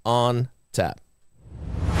 what's on tap?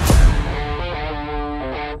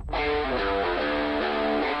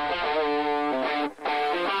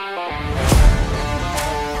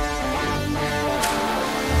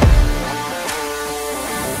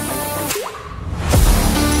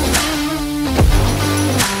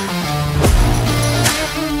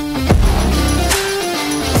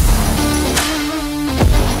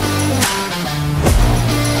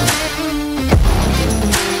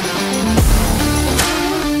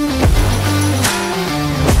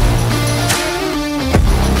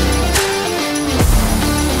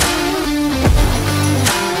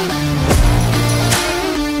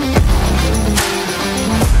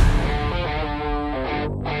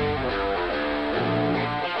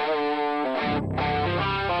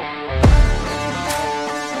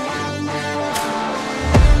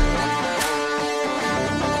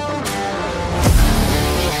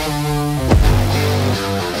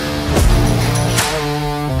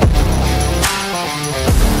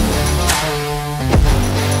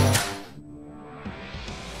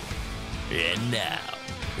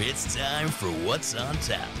 It's time for What's on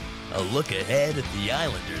Tap, a look ahead at the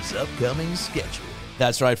Islanders' upcoming schedule.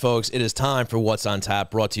 That's right, folks. It is time for What's on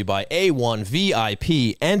Tap, brought to you by A1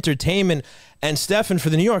 VIP Entertainment. And Stefen, for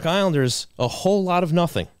the New York Islanders, a whole lot of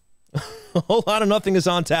nothing. A whole lot of nothing is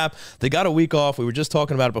on tap. They got a week off. We were just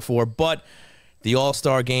talking about it before, but the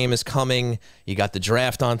All-Star game is coming. You got the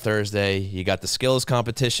draft on Thursday. You got the skills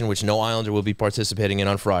competition, which no Islander will be participating in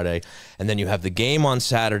on Friday. And then you have the game on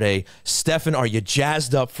Saturday. Stefen, are you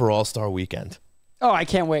jazzed up for All-Star weekend? Oh, I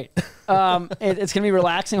can't wait. It's going to be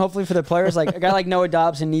relaxing, hopefully, for the players. Like a guy like Noah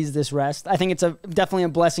Dobson needs this rest. I think it's definitely a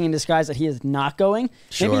blessing in disguise that he is not going.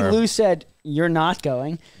 Sure. Maybe Lou said, you're not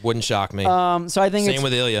going. Wouldn't shock me. So I think Same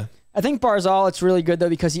with Ilya. I think Barzal, it's really good, though,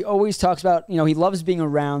 because he always talks about, he loves being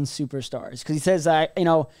around superstars. Because he says, I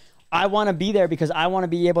want to be there because I want to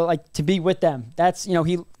be able, to be with them. That's,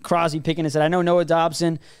 Crosby picking his head. I know Noah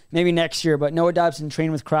Dobson, maybe next year, but Noah Dobson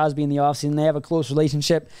trained with Crosby in the offseason. They have a close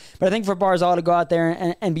relationship. But I think for Barzal to go out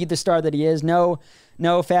there and be the star that he is, no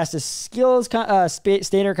fastest skills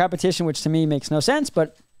stater competition, which to me makes no sense,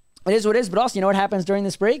 but it is what it is. But also, you know what happens during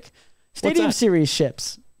this break? Stadium Series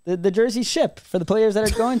ships. The jersey ship for the players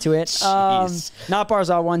that are going to it. Not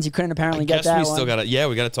Barzal ones. You couldn't apparently get that one. Still got to.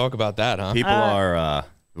 We got to talk about that, huh? People are.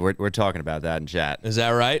 We're talking about that in chat. Is that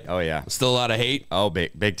right? Oh yeah. Still a lot of hate. Oh,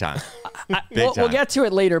 big time. We'll get to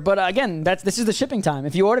it later. But again, this is the shipping time.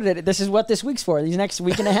 If you ordered it, this is what this week's for. These next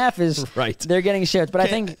week and a half is right. They're getting shipped. But I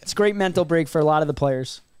think it's a great mental break for a lot of the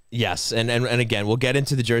players. Yes, and again, we'll get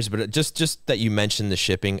into the jersey, but just that you mentioned the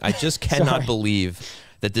shipping, I just cannot believe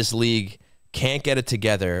that this league can't get it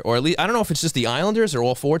together, or at least, I don't know if it's just the Islanders or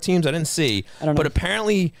all 4 teams, I didn't see, but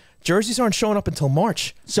apparently jerseys aren't showing up until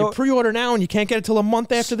March. So you pre-order now and you can't get it till a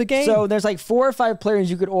month after the game. So there's like 4 or 5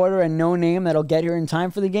 players you could order and no name that'll get here in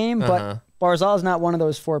time for the game, but Barzal is not one of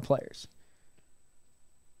those 4 players.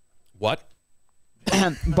 What?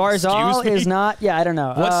 Barzal is not, I don't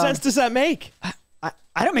know. What sense does that make?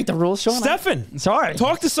 I don't make the rules, Sean. Stefen, sorry.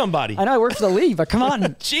 Talk to somebody. I know I work for the league, but come on.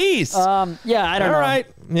 Jeez. I don't know. All right.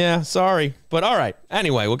 Yeah, sorry. But all right.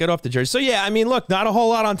 Anyway, we'll get off the jersey. So, yeah, I mean, look, not a whole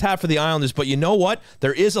lot on tap for the Islanders, but you know what?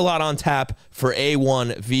 There is a lot on tap for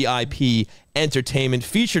A1 VIP entertainment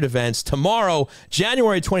featured events. Tomorrow,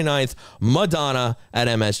 January 29th, Madonna at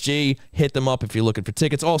MSG. Hit them up if you're looking for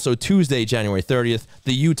tickets. Also, Tuesday, January 30th,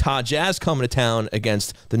 the Utah Jazz coming to town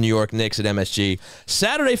against the New York Knicks at MSG.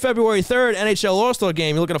 Saturday, February 3rd, NHL All-Star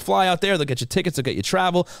Game. You're looking to fly out there. They'll get you tickets. They'll get you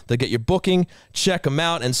travel. They'll get your booking. Check them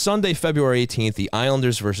out. And Sunday, February 18th, the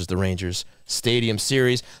Islanders versus the Rangers Stadium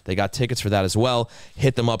Series. They got tickets for that as well.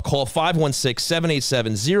 Hit them up. Call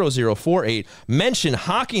 516-787-0048. Mention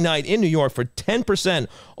Hockey Night in New York for 10%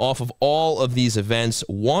 off of all of these events.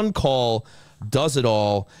 One call does it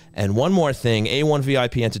all. And one more thing, A1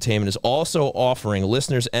 VIP Entertainment is also offering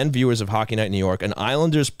listeners and viewers of Hockey Night in New York an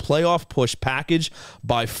Islanders playoff push package.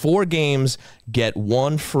 Buy 4 games, get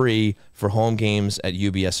 1 free for home games at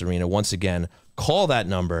UBS Arena. Once again, call that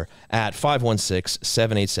number at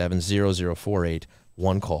 516-787-0048.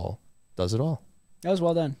 One call does it all. That was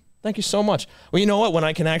well done. Thank you so much. Well, you know what? When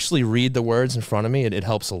I can actually read the words in front of me, it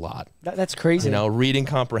helps a lot. That's crazy. You know, reading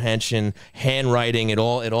comprehension, handwriting, it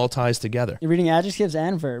all ties together. You're reading adjectives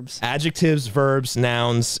and verbs. Adjectives, verbs,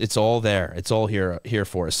 nouns, it's all there. It's all here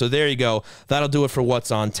for us. So there you go. That'll do it for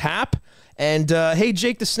What's on Tap. And hey,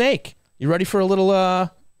 Jake the Snake, you ready for a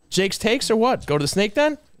little Jake's Takes or what? Go to the Snake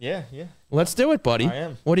then? Yeah. Let's do it, buddy. I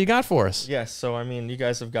am. What do you got for us? Yeah, so I mean, you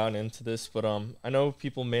guys have gotten into this, but I know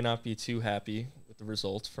people may not be too happy with the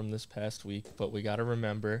results from this past week, but we got to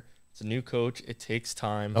remember it's a new coach. It takes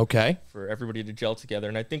time for everybody to gel together,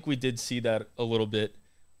 and I think we did see that a little bit,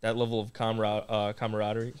 that level of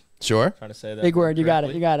camaraderie. Sure. Trying to say that. Big word. You got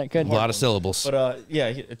it. Good. A lot of syllables. But yeah,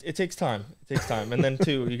 it takes time. It takes time, and then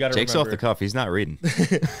too, you got to remember. Jake's off the cuff. He's not reading.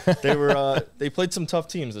 They played some tough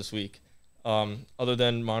teams this week. Other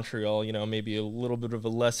than Montreal, you know, maybe a little bit of a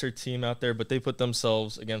lesser team out there, but they put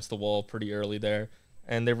themselves against the wall pretty early there,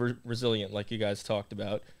 and they were resilient, like you guys talked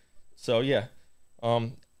about. So, yeah,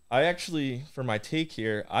 I actually, for my take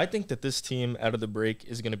here, I think that this team out of the break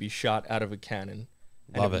is going to be shot out of a cannon.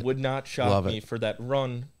 And it would not shock me for that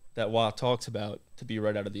run that Waugh talks about to be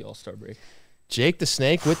right out of the All-Star break. Jake the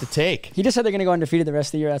Snake with the take. He just said they're going to go undefeated the rest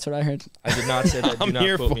of the year. That's what I heard. I did not say that. I'm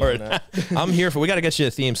here for it. I'm here for it. We got to get you a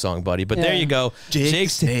theme song, buddy. But there you go. Jake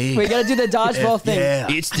Snake. We got to do the dodgeball thing. Yeah.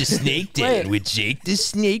 It's the Snake Day with Jake the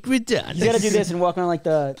Snake Redonis. You got to do this and walk on like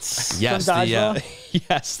the dodgeball.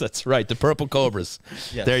 Yes, that's right. The Purple Cobras.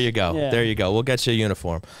 Yes. There you go. Yeah. There you go. We'll get you a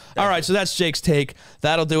uniform. All right, so that's Jake's take.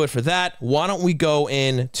 That'll do it for that. Why don't we go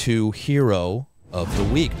into Hero of the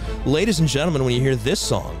Week? Ladies and gentlemen, when you hear this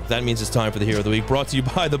song, that means it's time for the Hero of the Week, brought to you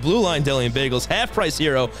by the Blue Line Deli and Bagels Half-Price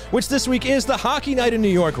Hero, which this week is the Hockey Night in New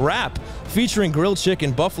York wrap, featuring grilled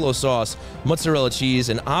chicken, buffalo sauce, mozzarella cheese,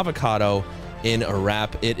 and avocado in a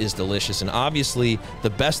wrap. It is delicious, and obviously the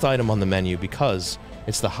best item on the menu because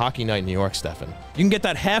it's the Hockey Night in New York, Stefen. You can get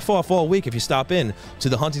that half off all week if you stop in to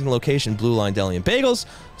the Huntington location, Blue Line Deli and Bagels.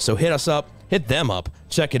 So hit us up, hit them up,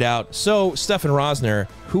 check it out. So, Stefen Rosner,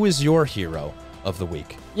 who is your hero of the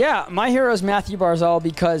week? Yeah, my hero is Matthew Barzal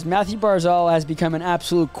because Matthew Barzal has become an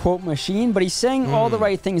absolute quote machine, but he's saying all the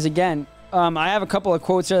right things again. I have a couple of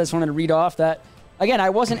quotes here that I just wanted to read off that, again, I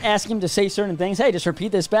wasn't asking him to say certain things. Hey, just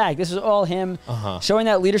repeat this back. This is all him showing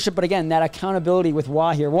that leadership, but again, that accountability with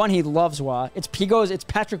Waugh here. One, he loves Waugh. It's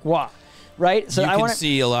Patrick Waugh, right? So you can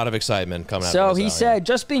see a lot of excitement coming out. So he said,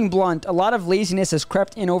 just being blunt, a lot of laziness has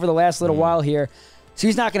crept in over the last little while here. So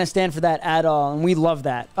he's not going to stand for that at all, and we love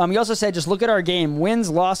that. He also said, just look at our game. Wins,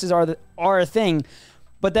 losses are a thing,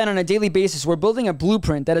 but then on a daily basis, we're building a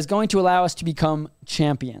blueprint that is going to allow us to become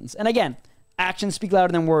champions. And again, actions speak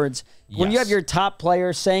louder than words. When you have your top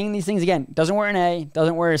player saying these things, again, doesn't wear an A,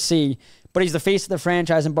 doesn't wear a C, but he's the face of the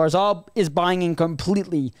franchise, and Barzal is buying in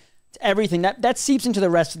completely to everything. That seeps into the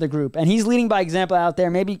rest of the group, and he's leading by example out there,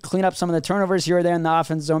 maybe clean up some of the turnovers here or there in the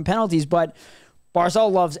offense zone penalties, but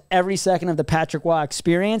Barzal loves every second of the Patrick Waugh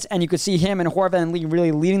experience, and you could see him and Horvat and Lee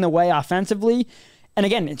really leading the way offensively. And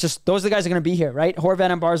again, it's just those are the guys that are going to be here, right?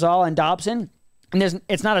 Horvat and Barzal and Dobson. And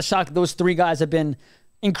it's not a shock that those 3 guys have been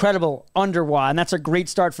incredible under Waugh, and that's a great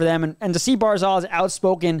start for them. And to see Barzal as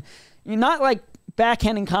outspoken, not like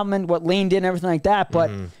backhanding compliment what Lane did and everything like that,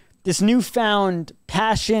 but this newfound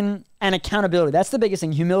passion and accountability. That's the biggest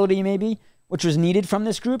thing. Humility, maybe, which was needed from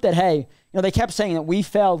this group. That, hey, they kept saying that we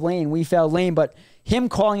failed Lane, but him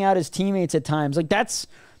calling out his teammates at times, like this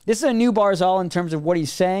is a new Barzal in terms of what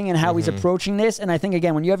he's saying and how he's approaching this. And I think,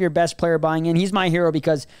 again, when you have your best player buying in, he's my hero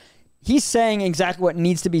because he's saying exactly what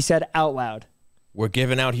needs to be said out loud. We're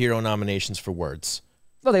giving out hero nominations for words.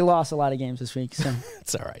 Well, they lost a lot of games this week, so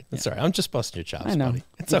it's all right. It's all right. I'm just busting your chops, I know. buddy.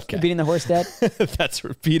 It's okay. Beating the horse dead? That's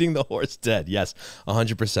beating the horse dead. Yes,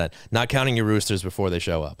 100%. Not counting your roosters before they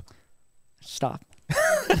show up. Stop.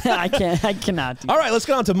 I cannot do All right, let's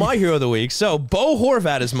get on to my hero of the week. So, Bo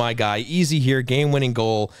Horvat is my guy. Easy here, game-winning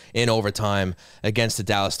goal in overtime against the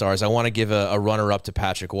Dallas Stars. I want to give a runner-up to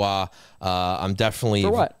Patrick Waugh. I'm definitely...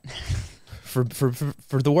 For what? For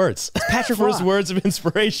the words. Patrick for Waugh. his words of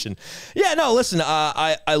inspiration. Yeah, no, listen,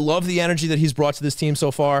 I love the energy that he's brought to this team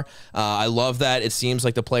so far. I love that it seems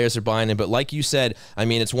like the players are buying in. But like you said, I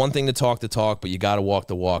mean, it's one thing to talk the talk, but you got to walk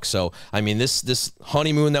the walk. So, I mean, this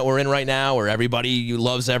honeymoon that we're in right now where everybody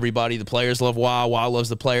loves everybody, the players love Waugh, Waugh loves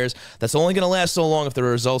the players, that's only going to last so long if the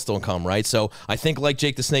results don't come, right? So I think like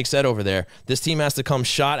Jake the Snake said over there, this team has to come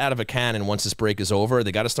shot out of a cannon once this break is over.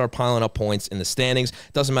 They got to start piling up points in the standings.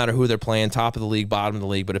 Doesn't matter who they're playing, top of the league, bottom of the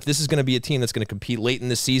league. But if this is going to be a team that's going to compete late in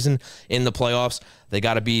the season in the playoffs, they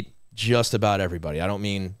got to beat just about everybody. I don't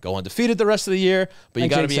mean go undefeated the rest of the year, but you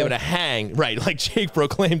got to be able to hang, right, like Jake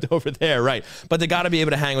proclaimed over there, right. But they got to be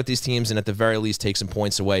able to hang with these teams and at the very least take some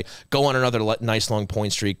points away, go on another nice long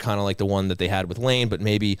point streak, kind of like the one that they had with Lane, but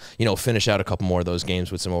maybe, finish out a couple more of those games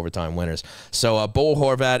with some overtime winners. So Bo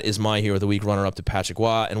Horvat is my hero of the week, runner-up to Patrick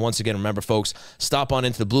Waugh. And once again, remember, folks, stop on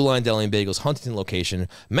into the Blue Line Deli and Bagels Huntington location,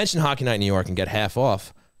 mention Hockey Night in New York, and get half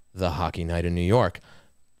off the Hockey Night in New York.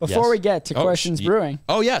 Before we get to Questions Brewing.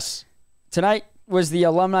 Oh, yes. Today was the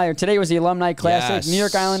Alumni Classic. Yes, New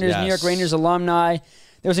York Islanders, New York Rangers alumni.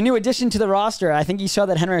 There was a new addition to the roster. I think you saw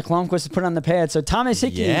that Henrik Lundqvist was put on the pad. So Thomas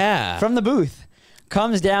Hickey from the booth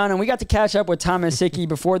comes down, and we got to catch up with Thomas Hickey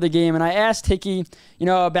before the game. And I asked Hickey,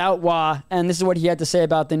 about Waugh, and this is what he had to say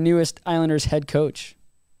about the newest Islanders head coach.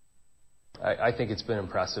 I think it's been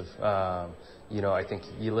impressive. I think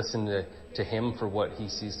you listen to him for what he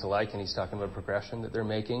sees to like, and he's talking about progression that they're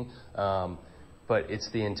making. But it's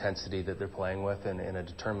the intensity that they're playing with and in a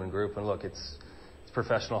determined group. And look, it's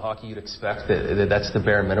professional hockey. You'd expect that's the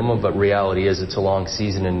bare minimum, but reality is it's a long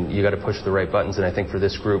season and you got to push the right buttons. And I think for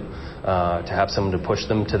this group to have someone to push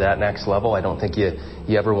them to that next level, I don't think you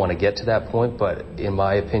ever want to get to that point. But in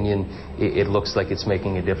my opinion, it looks like it's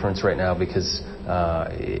making a difference right now because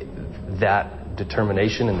that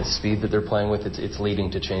determination and the speed that they're playing with, it's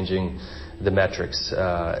leading to changing the metrics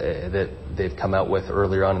that they've come out with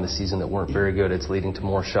earlier on in the season that weren't very good. It's leading to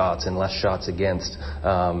more shots and less shots against,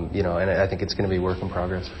 and I think it's going to be a work in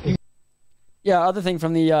progress. Yeah, other thing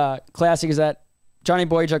from the Classic is that Johnny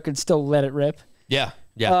Boychuk could still let it rip. Yeah.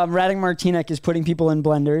 Radik Martinek is putting people in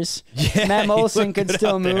blenders. Yeah, Matt Molson could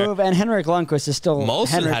still move, and Henrik Lundqvist is still.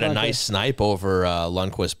 Molson had a nice snipe over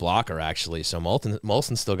Lundqvist blocker, actually, so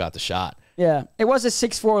Molson still got the shot. Yeah, it was a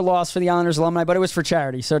 6-4 loss for the Islanders alumni, but it was for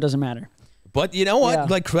charity, so it doesn't matter. But you know what? Yeah.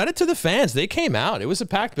 Like, credit to the fans. They came out. It was a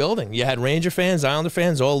packed building. You had Ranger fans, Islander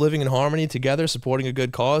fans, all living in harmony together, supporting a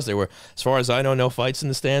good cause. There were, as far as I know, no fights in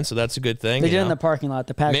the stands, so that's a good thing. They did in the parking lot,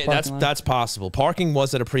 the packed parking lot. That's possible. Parking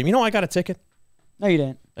was at a premium. I got a ticket. No, you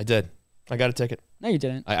didn't. I did. I got a ticket. No, you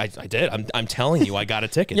didn't. I did. I'm telling you, I got a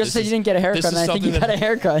ticket. You just said you didn't get a haircut, and I think you got a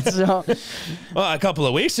haircut. So, well, a couple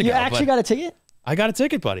of weeks ago. You actually got a ticket? I got a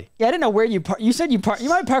ticket, buddy. Yeah, I didn't know where you park. You said you park. You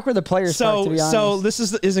might park where the players park, to be honest. So this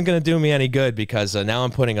isn't going to do me any good because now I'm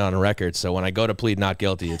putting it on a record. So when I go to plead not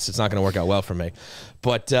guilty, it's not going to work out well for me.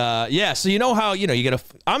 But yeah, so you know how you get a.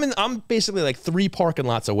 I'm basically like 3 parking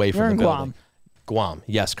lots away from the building. Guam,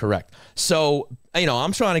 yes, correct. So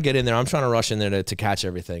I'm trying to get in there. I'm trying to rush in there to catch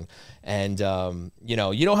everything, and you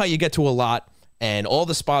know how you get to a lot. And all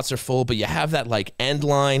the spots are full, but you have that like end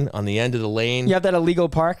line on the end of the lane. You have that illegal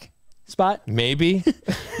park spot? Maybe.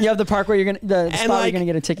 You have the park where you're the spot where you're gonna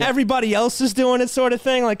get a ticket. Everybody else is doing it, sort of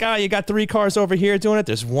thing. Like, you got 3 cars over here doing it.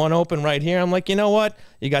 There's one open right here. I'm like, you know what?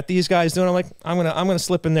 You got these guys doing it. I'm like, I'm gonna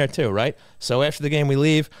slip in there too, right? So after the game, we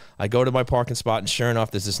leave. I go to my parking spot, and sure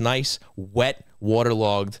enough, there's this nice, wet,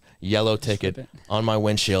 waterlogged yellow ticket on my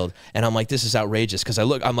windshield, and I'm like, this is outrageous because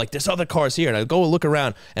I'm like, there's other cars here, and I go look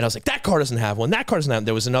around, and I was like, that car doesn't have one. That car doesn't have one.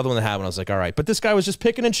 There was another one that had one. I was like, all right, but this guy was just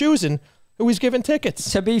picking and choosing who he's giving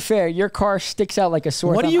tickets. To be fair, your car sticks out like a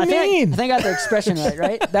sore thumb. What do you mean? I think I got the expression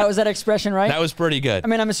right? That was that expression, right? That was pretty good. I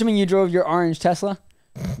mean, I'm assuming you drove your orange Tesla.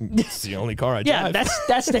 It's the only car I drive. Yeah,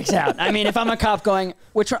 that sticks out. I mean, if I'm a cop going,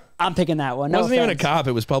 I'm picking that one. It wasn't even a cop.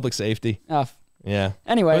 It was public safety. Oh. Yeah.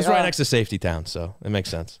 Anyway. It was right next to Safety Town, so it makes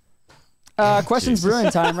sense. Questions Brewing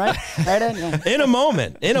time, right? Right, Ed? Yeah. In a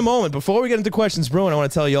moment. Before we get into Questions Brewing, I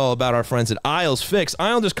want to tell you all about our friends at Isles Fix.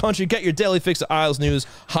 Islanders Country, get your daily fix of Isles news,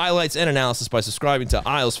 highlights, and analysis by subscribing to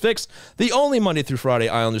Isles Fix, the only Monday through Friday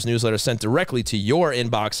Islanders newsletter sent directly to your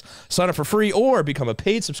inbox. Sign up for free or become a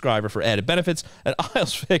paid subscriber for added benefits at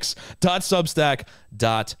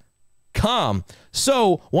ilesfix.substack.com.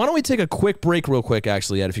 So why don't we take a quick break real quick,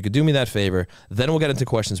 actually, Ed, if you could do me that favor. Then we'll get into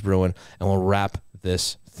Questions Brewing, and we'll wrap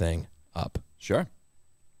this thing up. Sure.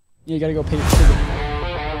 You got to go pay for ticket.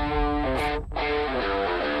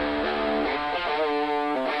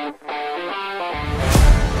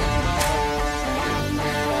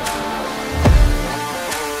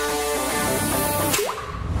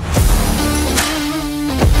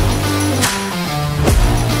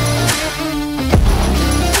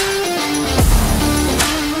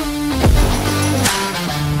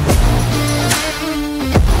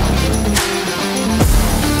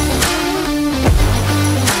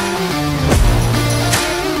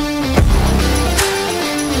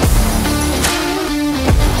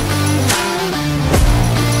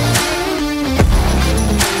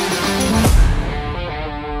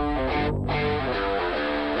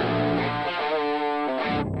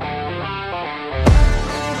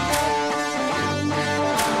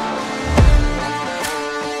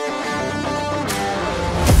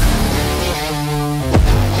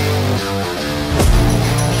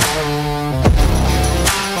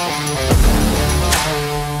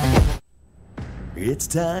 It's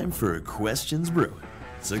time for Questions Brewing.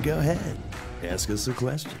 So go ahead, ask us a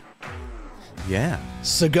question. Yeah.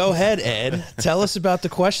 So go ahead, Ed. Tell us about the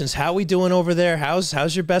questions. How we doing over there?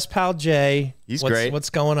 How's your best pal Jay? He's great. What's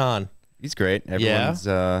going on? He's great.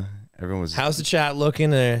 Everyone's How's the chat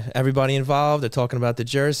looking? Everybody involved? They're talking about the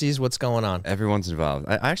jerseys. What's going on? Everyone's involved.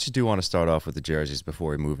 I actually do want to start off with the jerseys before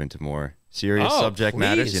we move into more serious subject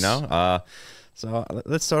matters, you know? So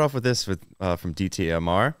let's start off with this from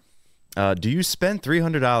DTMR. Do you spend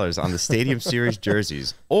 $300 on the Stadium Series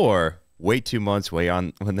jerseys or wait 2 months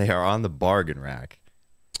when they are on the bargain rack?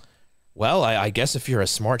 Well, I guess if you're a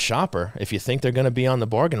smart shopper, if you think they're going to be on the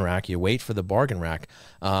bargain rack, you wait for the bargain rack.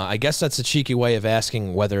 I guess that's a cheeky way of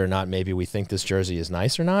asking whether or not maybe we think this jersey is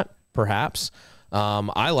nice or not, perhaps.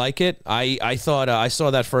 I like it. I thought I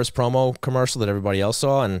saw that first promo commercial that everybody else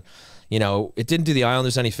saw, and you know, it didn't do the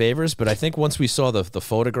Islanders any favors, but I think once we saw the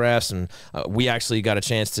photographs and we actually got a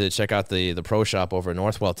chance to check out the pro shop over in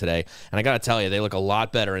Northwell today, and I got to tell you, they look a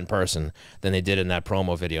lot better in person than they did in that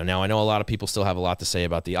promo video. Now, I know a lot of people still have a lot to say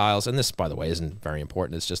about the Isles, and this, by the way, isn't very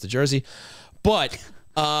important. It's just a jersey. But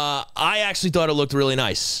I actually thought it looked really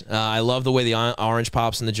nice. I love the way the orange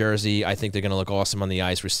pops in the jersey. I think they're going to look awesome on the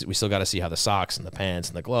ice. We still got to see how the socks and the pants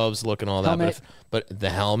and the gloves look and all that. But the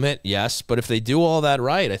helmet, yes. But if they do all that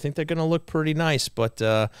right, I think they're going to look pretty nice. But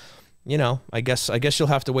you know, I guess you'll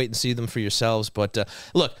have to wait and see them for yourselves. But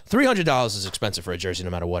look, $300 is expensive for a jersey, no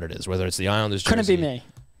matter what it is, whether it's the Islanders jersey. Couldn't be me.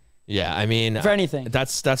 Yeah, I mean, for anything,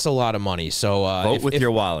 that's a lot of money. So vote with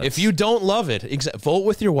your wallets. If you don't love it, vote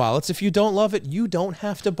with your wallets. If you don't love it, you don't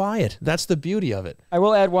have to buy it. That's the beauty of it. I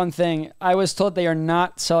will add one thing. I was told they are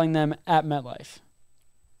not selling them at MetLife.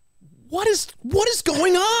 What is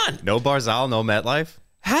going on? No Barzal, no MetLife.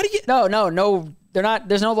 How do you? No. They're not.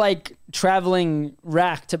 There's no like traveling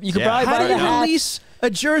rack. You could probably buy you release a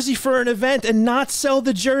jersey for an event and not sell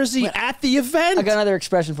the jersey at the event. I got another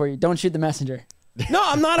expression for you. Don't shoot the messenger. No,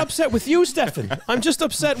 I'm not upset with you, Stefen. I'm just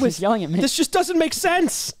upset with yelling at me. This just doesn't make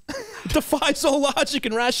sense. It defies all logic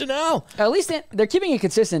and rationale. At least they're keeping it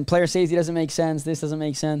consistent. Player safety doesn't make sense. This doesn't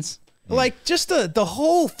make sense. Like just the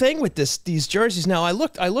whole thing with these jerseys. Now I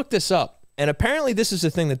looked this up, and apparently this is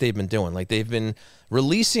the thing that they've been doing. Like they've been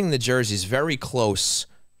releasing the jerseys very close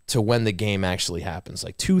to when the game actually happens,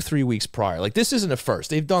 like 2-3 weeks prior. Like this isn't a first.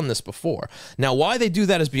 They've done this before. Now, why they do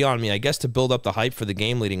that is beyond me. I guess to build up the hype for the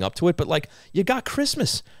game leading up to it. But like, you got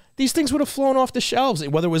Christmas. These things would have flown off the shelves,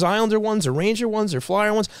 whether it was Islander ones or Ranger ones or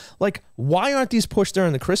Flyer ones. Like, why aren't these pushed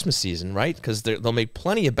during the Christmas season, right? Because they'll make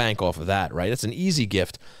plenty of bank off of that, right? It's an easy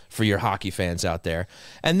gift for your hockey fans out there.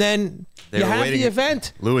 And then you have the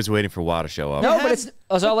event. Lou is waiting for Watt to show up. No, but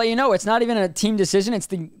so I'll let you know, it's not even a team decision. It's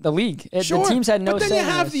the league. Sure, the teams had no say. But then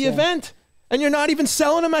you have the event, and you're not even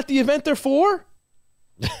selling them at the event they're for?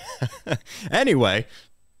 Anyway.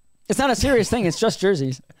 It's not a serious thing. It's just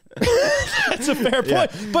jerseys. That's a fair point. Yeah.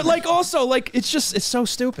 But like also like it's so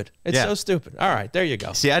stupid. It's so stupid. All right, there you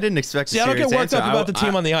go. See, I didn't expect I don't get worked up about the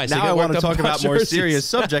team on the ice. Now I want to talk about more serious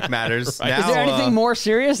subject matters. Right. Now, is there anything more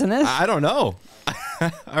serious than this? I don't know.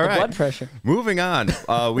 All right. Blood pressure. Moving on.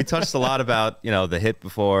 We touched a lot about, the hit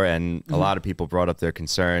before, and a lot of people brought up their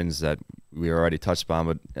concerns that we already touched upon,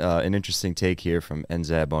 but an interesting take here from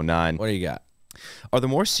NZAB09. What do you got? Are the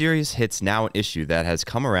more serious hits now an issue that has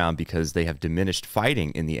come around because they have diminished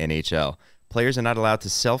fighting in the NHL? Players are not allowed to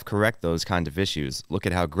self-correct those kinds of issues. Look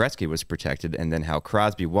at how Gretzky was protected and then how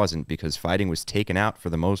Crosby wasn't because fighting was taken out for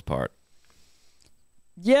the most part.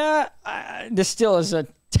 Yeah, this still is a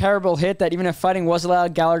terrible hit that even if fighting was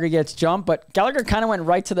allowed, Gallagher gets jumped. But Gallagher kind of went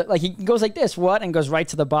right to he goes like this, and goes right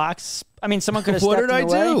to the box. I mean, someone could have stepped in the way.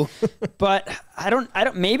 What did I do? But I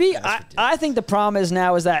don't, maybe. I think the problem is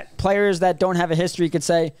that players that don't have a history could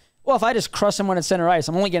say, well, if I just crush someone at center ice,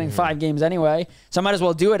 I'm only getting 5 games anyway, so I might as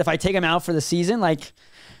well do it. If I take him out for the season,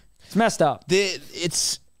 it's messed up.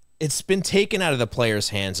 It's been taken out of the players'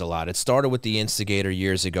 hands a lot. It started with the instigator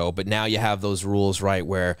years ago, but now you have those rules, right,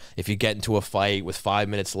 where if you get into a fight with 5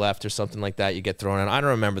 minutes left or something like that, you get thrown out. I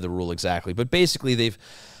don't remember the rule exactly, but basically they've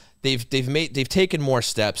taken more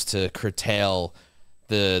steps to curtail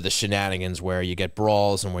the shenanigans where you get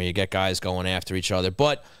brawls and where you get guys going after each other.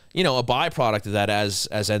 But a byproduct of that, as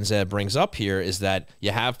NZ brings up here, is that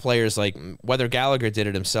you have players like, whether Gallagher did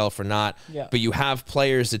it himself or not, but you have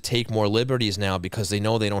players that take more liberties now because they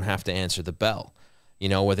know they don't have to answer the bell.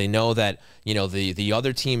 Where they know that, the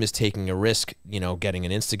other team is taking a risk, getting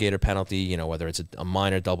an instigator penalty, whether it's a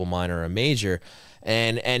minor, double minor, or a major.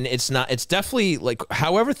 And it's definitely,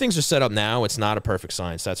 however things are set up now, it's not a perfect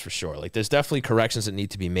science, that's for sure. There's definitely corrections that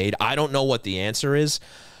need to be made. I don't know what the answer is,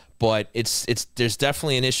 but there's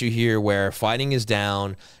definitely an issue here where fighting is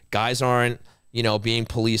down. Guys aren't, being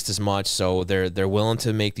policed as much, so they're willing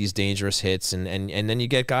to make these dangerous hits, and then you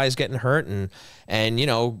get guys getting hurt and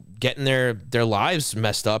getting their lives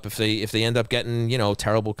messed up if they end up getting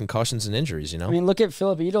terrible concussions and injuries. I mean, look at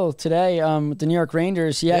Philip Edel today with the New York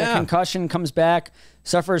Rangers. He had a concussion, comes back,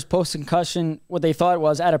 suffers post-concussion, what they thought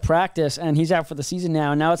was out of practice, and he's out for the season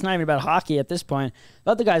now. And now it's not even about hockey at this point,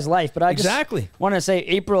 about the guy's life. But I just want to say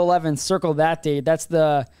April 11th, circle that date. That's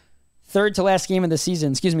the fourth to last game of the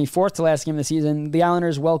season. The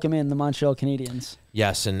Islanders welcome in the Montreal Canadiens.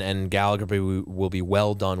 Yes, and Gallagher will be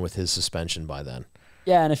well done with his suspension by then.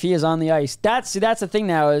 Yeah, and if he is on the ice, that's the thing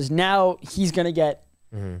now he's going to get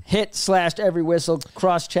hit, slashed every whistle,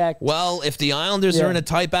 cross-checked. Well, if the Islanders are in a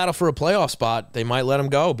tight battle for a playoff spot, they might let him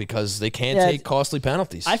go because they can't take costly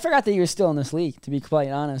penalties. I forgot that he was still in this league, to be quite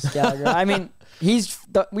honest, Gallagher. I mean,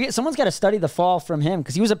 someone's got to study the fall from him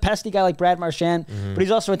because he was a pesky guy like Brad Marchand, but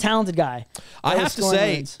he's also a talented guy. I have to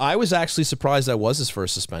say, I was actually surprised that was his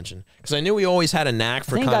first suspension because I knew he always had a knack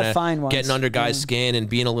for kind of getting under guys' skin and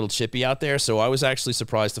being a little chippy out there. So I was actually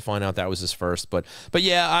surprised to find out that was his first. But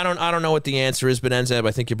yeah, I don't know what the answer is. But Enzeb,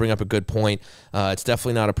 I think you bring up a good point. It's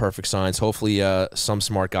definitely not a perfect science. Hopefully, some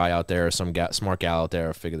smart guy out there or some smart gal out there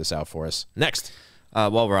will figure this out for us. Next.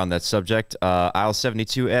 While we're on that subject, Aisle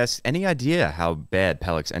 72 asks, any idea how bad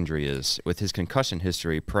Pelech's injury is? With his concussion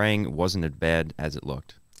history, praying wasn't as bad as it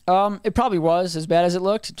looked. It probably was as bad as it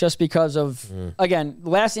looked just because of, again,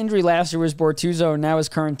 last injury last year was Bortuzzo, now his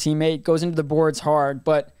current teammate, goes into the boards hard.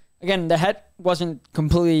 But, again, the head wasn't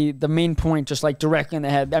completely the main point, just directly in the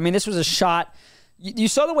head. I mean, this was a shot. You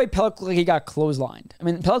saw the way Pelech looked like he got clotheslined. I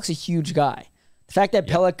mean, Pelech's a huge guy. The fact that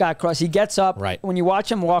Pelech got crossed, he gets up. Right. When you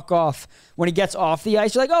watch him walk off, when he gets off the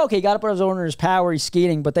ice, you're like, oh, okay, he got up under his power, he's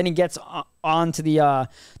skating. But then he gets onto the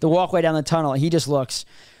walkway down the tunnel. He just looks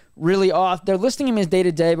really off. They're listing him as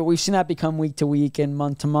day-to-day, but we've seen that become week-to-week and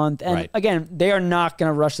month-to-month. And, again, they are not going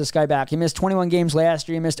to rush this guy back. He missed 21 games last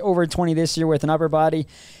year. He missed over 20 this year with an upper body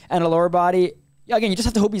and a lower body. Again, you just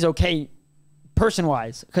have to hope he's okay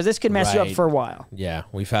person-wise, because this could mess you up for a while. Yeah,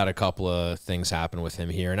 we've had a couple of things happen with him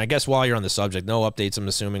here. And I guess while you're on the subject, no updates, I'm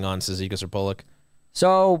assuming, on Cizikas or Pulock?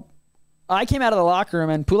 So I came out of the locker room,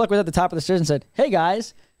 and Pulock was at the top of the stairs and said, hey,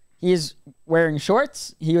 guys. He's wearing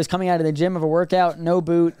shorts. He was coming out of the gym of a workout, no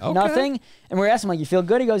boot, nothing. And we were asking him, you feel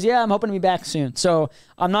good? He goes, yeah, I'm hoping to be back soon. So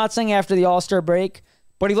I'm not saying after the All-Star break,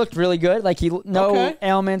 but he looked really good. No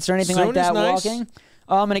ailments or anything like that walking.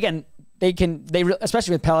 And again, they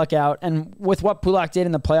especially with Pelech out and with what Pulock did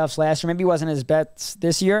in the playoffs last year, maybe he wasn't his best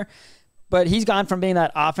this year, but he's gone from being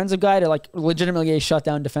that offensive guy to legitimately a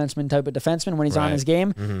shutdown defenseman type of defenseman when he's on his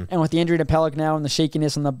game. And with the injury to Pelech now and the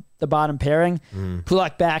shakiness on the bottom pairing,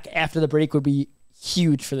 Pulock back after the break would be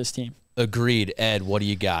huge for this team. Agreed. Ed, what do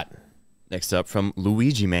you got? Next up from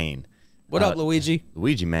Luigi Main. What up, Luigi?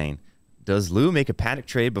 Luigi Main. Does Lou make a panic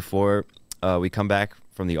trade before we come back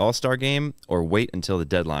from the All-Star game or wait until the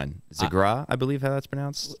deadline? Zagra, I believe how that's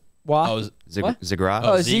pronounced. What? Zagra?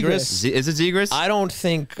 Oh, Zegras. Is it Zegras? I don't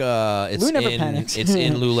think it's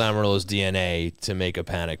in Lou Lamoriello's DNA to make a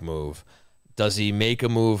panic move. Does he make a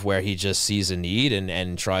move where he just sees a need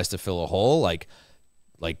and tries to fill a hole like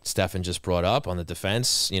Stefen just brought up on the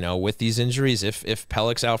defense, with these injuries? If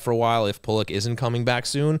Pellick's out for a while, if Pulock isn't coming back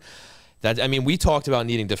soon, we talked about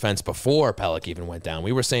needing defense before Pellick even went down.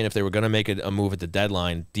 We were saying if they were going to make a move at the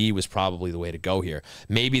deadline, D was probably the way to go here.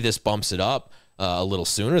 Maybe this bumps it up a little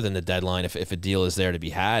sooner than the deadline if a deal is there to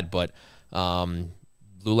be had, but Lou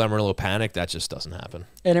Lamoriello panic, that just doesn't happen.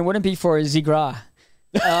 And it wouldn't be for Zigra.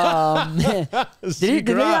 Did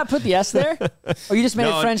they not put the S there? Or you just made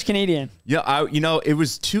it French Canadian? Yeah,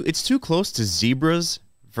 it's too close to zebras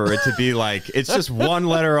for it to be like, it's just one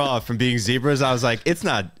letter off from being zebras. I was like, it's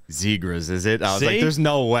not zebras, is it? I was like, there's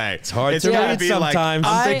no way. It's hard to read sometimes.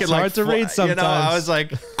 I'm thinking it's hard to read sometimes. I was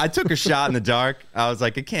like, I took a shot in the dark. I was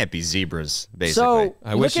like, it can't be zebras, basically. So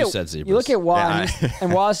I wish you said zebras. You look at Waugh,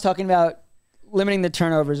 and Waugh's talking about limiting the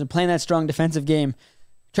turnovers and playing that strong defensive game.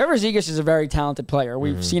 Trevor Zegras is a very talented player.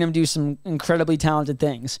 We've seen him do some incredibly talented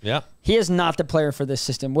things. Yeah. He is not the player for this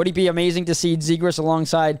system. Would he be amazing to see Zegras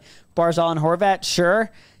alongside Barzal and Horvat? Sure.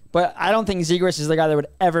 But I don't think Zegras is the guy that would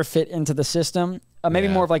ever fit into the system. Maybe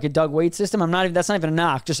more of like a Doug Waite system. That's not even a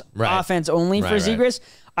knock. Just offense only for Zegras.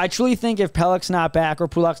 I truly think if Pellick's not back or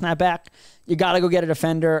Pulak's not back, you got to go get a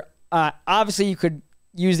defender. Obviously, you could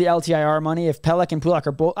use the LTIR money if Pellick and Pulak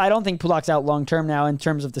are both. I don't think Pulak's out long term now in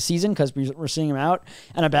terms of the season because we're seeing him out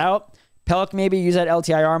and about. Pellick, maybe use that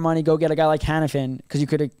LTIR money, go get a guy like Hanifin because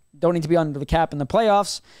you don't need to be under the cap in the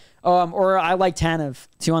playoffs. Or I like Tanev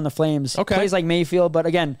too on the Flames. Okay. Plays like Mayfield, but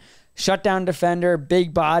again, shutdown defender,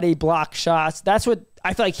 big body, block shots. That's what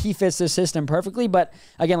I feel like he fits this system perfectly. But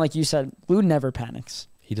again, like you said, Lou never panics.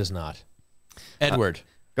 He does not. Edward.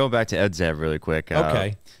 Going back to Edzev really quick.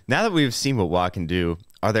 Okay. Now that we've seen what Waugh can do,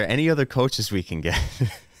 are there any other coaches we can get?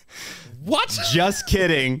 What? Just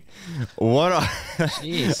kidding. What?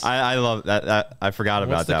 Jeez. I love that. I forgot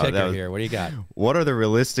about that. What's the kicker here? What do you got? What are the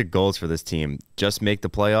realistic goals for this team? Just make the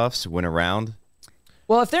playoffs, win a round?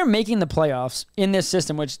 Well, if they're making the playoffs in this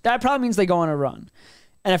system, which that probably means they go on a run.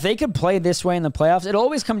 And if they could play this way in the playoffs, it'll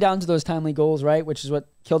always come down to those timely goals, right? Which is what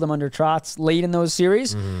killed them under Trotz late in those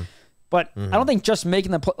series. But I don't think just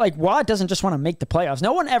making Waugh doesn't just want to make the playoffs.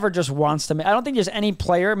 No one ever just wants to make. I don't think there's any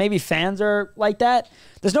player, maybe fans are like that.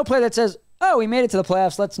 There's no player that says, oh, we made it to the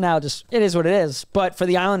playoffs. Let's now just, it is what it is. But for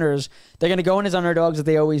the Islanders, they're going to go in as underdogs that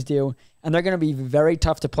they always do. And they're going to be very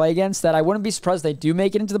tough to play against. That I wouldn't be surprised they do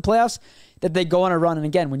make it into the playoffs, that they go on a run. And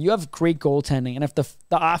again, when you have great goaltending, and if the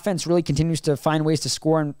offense really continues to find ways to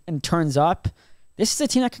score and turns up, this is a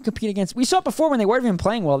team that can compete against. We saw it before when they weren't even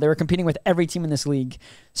playing well. They were competing with every team in this league.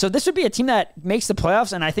 So this would be a team that makes the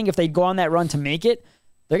playoffs, and I think if they go on that run to make it,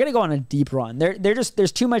 they're going to go on a deep run.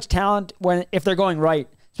 There's too much talent if they're going right,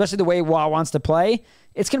 especially the way Waugh wants to play.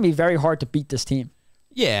 It's going to be very hard to beat this team.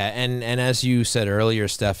 Yeah, and as you said earlier,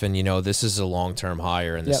 Stefen, this is a long-term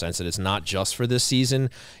hire in the sense that it's not just for this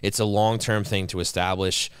season. It's a long-term thing to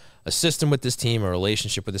establish a system with this team, a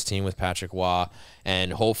relationship with this team with Patrick Waugh,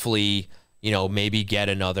 and hopefully maybe get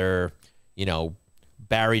another,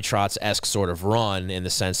 Barry Trotz-esque sort of run in the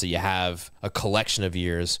sense that you have a collection of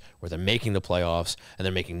years where they're making the playoffs and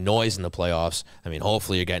they're making noise in the playoffs. I mean,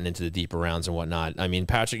 hopefully you're getting into the deeper rounds and whatnot. I mean,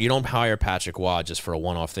 you don't hire Patrick Waugh just for a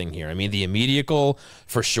one-off thing here. I mean, the immediate goal,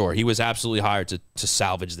 for sure. He was absolutely hired to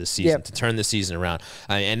salvage this season, to turn this season around.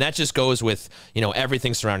 And that just goes with,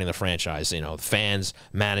 everything surrounding the franchise, fans,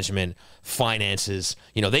 management, finances.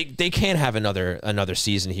 They can't have another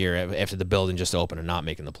season here after the building just opened and not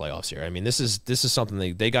making the playoffs here. I mean, this is something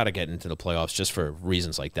they got to get into the playoffs just for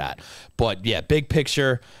reasons like that. But yeah, big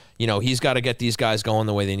picture, he's got to get these guys going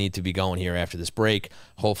the way they need to be going here after this break.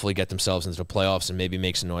 Hopefully get themselves into the playoffs and maybe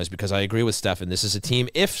make some noise, because I agree with Stefen. This is a team,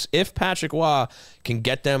 if Patrick Waugh can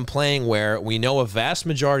get them playing where we know a vast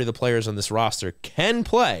majority of the players on this roster can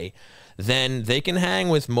play, then they can hang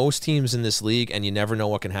with most teams in this league, and you never know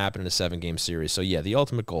what can happen in a 7-game series. So, yeah, the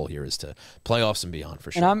ultimate goal here is to playoffs and beyond,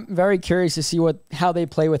 for sure. And I'm very curious to see how they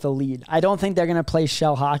play with a lead. I don't think they're going to play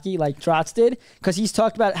shell hockey like Trotz did, because he's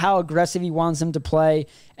talked about how aggressive he wants them to play,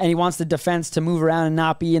 and he wants the defense to move around and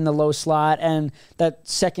not be in the low slot, and that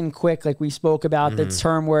second quick, like we spoke about, the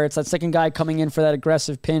term where it's that second guy coming in for that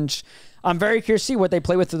aggressive pinch. I'm very curious to see what they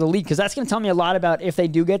play with for the lead, because that's going to tell me a lot about if they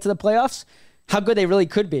do get to the playoffs, how good they really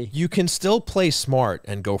could be. You can still play smart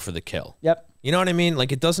and go for the kill. Yep. You know what I mean?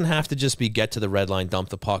 Like, it doesn't have to just be get to the red line, dump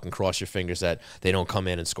the puck, and cross your fingers that they don't come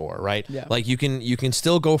in and score, right? Yeah. Like, you can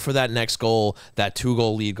still go for that next goal, that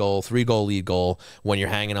 2-goal lead goal, 3-goal lead goal when you're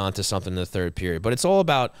hanging on to something in the third period. But it's all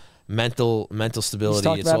about mental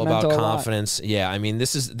stability. It's all about confidence. Yeah, I mean,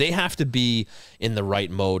 they have to be in the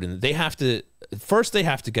right mode, and they have to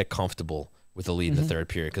get comfortable with the lead in the third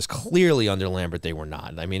period, because clearly under Lambert they were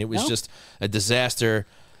not. I mean, it was just a disaster,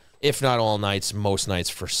 if not all nights, most nights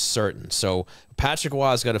for certain. So Patrick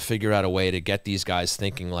Waugh's got to figure out a way to get these guys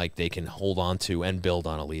thinking like they can hold on to and build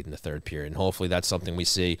on a lead in the third period. And hopefully that's something we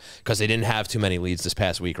see, because they didn't have too many leads this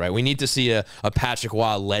past week, right? We need to see a Patrick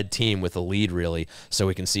Waugh-led team with a lead, really, so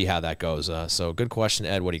we can see how that goes. So good question,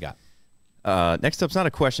 Ed. What do you got? Next up's not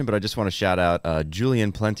a question, but I just want to shout out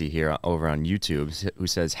Julian Plenty here over on YouTube, who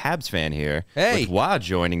says, Habs fan here. Hey. With Waugh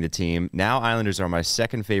joining the team, now Islanders are my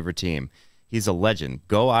second favorite team. He's a legend.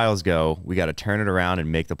 Go Isles, go. We got to turn it around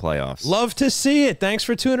and make the playoffs. Love to see it. Thanks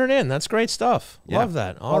for tuning in. That's great stuff. Yeah. Love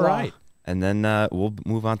that. All right. And then we'll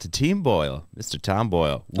move on to Team Boyle, Mr. Tom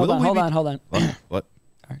Boyle. Hold on. What? All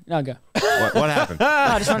right, no, go. What happened? No,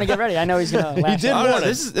 I just want to get ready. I know he's going to lash out. No,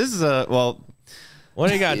 this is a well. What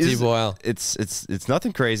do you got, T Boyle? It's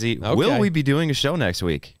nothing crazy. Okay. Will we be doing a show next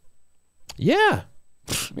week? Yeah.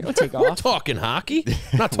 We don't take off. We're talking hockey.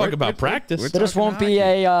 We're not talking about practice. There just won't be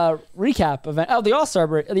a recap event. Oh, the All-Star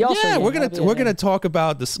break. The All-Star game. we're gonna talk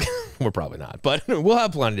about this. We're probably not, but we'll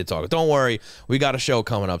have plenty to talk. Don't worry. We got a show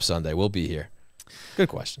coming up Sunday. We'll be here. Good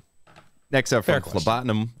question. Next up from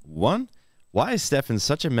Phlebotinum 1. Why is Stefen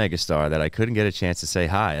such a megastar that I couldn't get a chance to say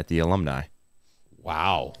hi at the alumni?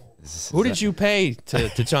 Wow. Who did you pay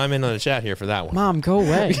to chime in on the chat here for that one? Mom, go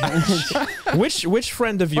away. Which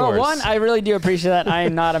friend of yours? Well, one, I really do appreciate that. I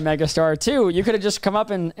am not a megastar. Two, you could have just come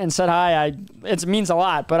up and said hi. It means a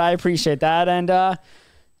lot, but I appreciate that. And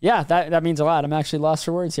yeah, that means a lot. I'm actually lost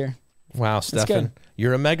for words here. Wow, Stefen,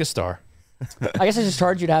 you're a megastar. I guess I just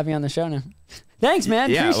charged you to have me on the show now. Thanks,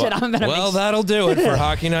 man. Yeah, appreciate it. Well, that'll do it for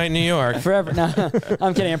Hockey Night in New York. Forever. No,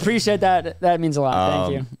 I'm kidding. I appreciate that. That means a lot.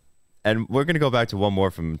 Thank you. And we're going to go back to one more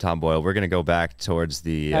from Tom Boyle. We're going to go back towards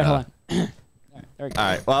the... All right, hold on. All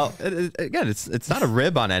right. Well, again, it's not a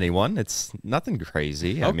rib on anyone. It's nothing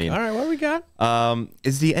crazy. Okay. I mean, all right, what do we got?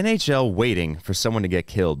 Is the NHL waiting for someone to get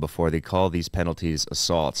killed before they call these penalties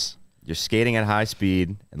assaults? You're skating at high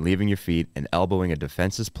speed and leaving your feet and elbowing a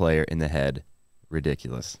defenseless player in the head.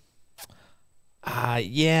 Ridiculous.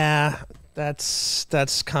 Yeah, that's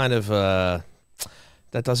kind of...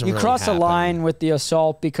 That doesn't you really cross happen. a line with the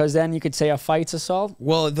assault, because then you could say a fight's assault.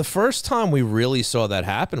 Well, the first time we really saw that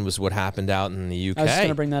happen was what happened out in the UK. I was going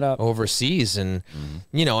to bring that up. Overseas. And,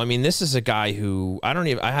 you know, I mean, this is a guy who I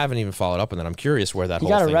haven't even followed up on that. I'm curious where that he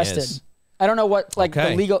whole got thing arrested. is. I don't know what, like,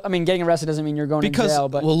 the legal... I mean, getting arrested doesn't mean you're going to jail,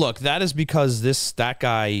 but... Well, look, that is because that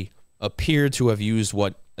guy appeared to have used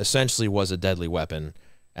what essentially was a deadly weapon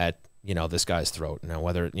at... this guy's throat. Now,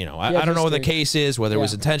 whether, I don't know what the case is, whether it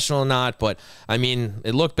was intentional or not, but, I mean,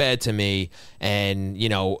 it looked bad to me, and,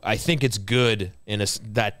 I think it's good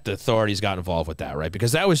that the authorities got involved with that, right?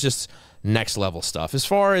 Because that was just next-level stuff. As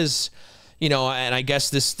far as, and I guess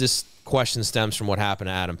this question stems from what happened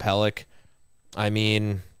to Adam Pelech. I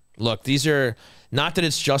mean, look, these are... Not that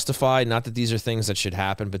it's justified, not that these are things that should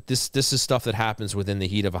happen, but this is stuff that happens within the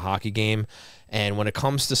heat of a hockey game, and when it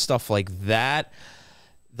comes to stuff like that...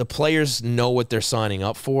 The players know what they're signing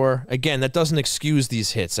up for. Again, that doesn't excuse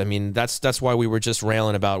these hits. I mean, that's why we were just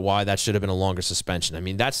railing about why that should have been a longer suspension. I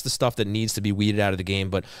mean, that's the stuff that needs to be weeded out of the game,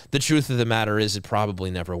 but the truth of the matter is it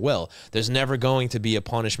probably never will. There's never going to be a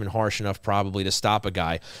punishment harsh enough probably to stop a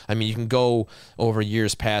guy. I mean, you can go over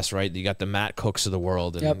years past, right? You got the Matt Cooks of the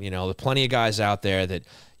world, and, there's plenty of guys out there that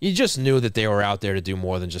you just knew that they were out there to do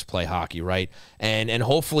more than just play hockey, right? And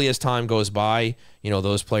hopefully as time goes by,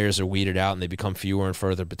 those players are weeded out and they become fewer and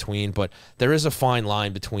further between. But there is a fine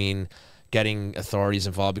line between getting authorities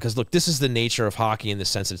involved because, look, this is the nature of hockey in the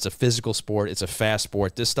sense that it's a physical sport. It's a fast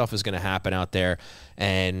sport. This stuff is going to happen out there.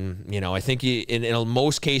 And, I think in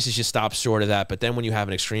most cases you stop short of that. But then when you have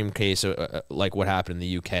an extreme case like what happened in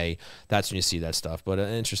the UK, that's when you see that stuff. But an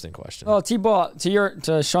interesting question. Well, T-Ball,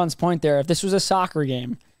 to Sean's point there, if this was a soccer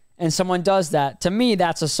game, and someone does that, to me,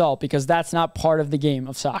 that's assault because that's not part of the game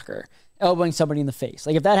of soccer. Elbowing somebody in the face.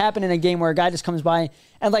 Like if that happened in a game where a guy just comes by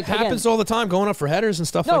and like happens all the time, going up for headers and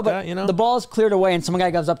stuff like that. The ball's cleared away and some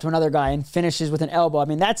guy goes up to another guy and finishes with an elbow. I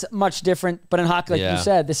mean, that's much different. But in hockey, like you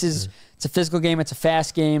said, it's a physical game. It's a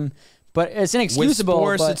fast game. But it's inexcusable.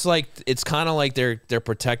 With sports, it's kind of like they're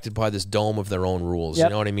protected by this dome of their own rules. You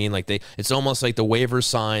know what I mean? Like it's almost like the waiver's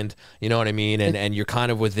signed. You know what I mean? And you're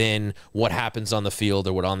kind of within what happens on the field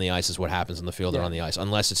or what on the ice is what happens on the field or on the ice,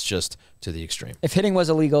 unless it's just to the extreme. If hitting was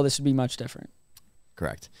illegal, this would be much different.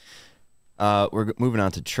 Correct. We're moving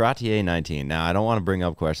on to Trottier 19. Now, I don't want to bring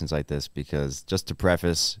up questions like this because just to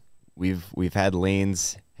preface, we've had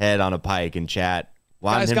Lane's head on a pike in chat.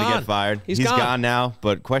 Wanted him to get fired. He's gone now.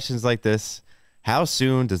 But questions like this, how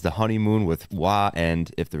soon does the honeymoon with Waugh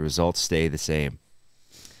end if the results stay the same?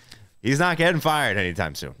 He's not getting fired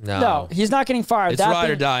anytime soon. No, he's not getting fired. It's ride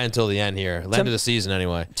or die until the end here. End of the season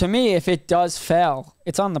anyway. To me, if it does fail,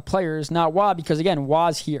 it's on the players, not Waugh, because again,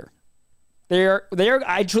 Waugh's here.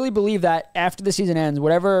 I truly believe that after the season ends,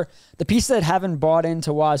 whatever the pieces that haven't bought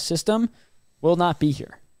into Waugh's system will not be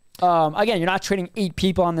here. Again, you're not trading 8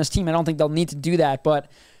 people on this team. I don't think they'll need to do that.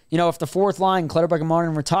 But, if the fourth line, Clutterbuck and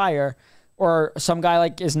Martin retire, or some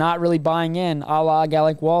guy is not really buying in, a la a guy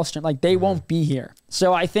like Wallstrom, they won't be here.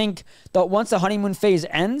 So I think that once the honeymoon phase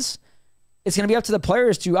ends, it's going to be up to the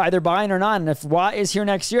players to either buy in or not. And if Waugh is here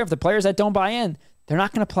next year, if the players that don't buy in, they're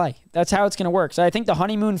not going to play. That's how it's going to work. So I think the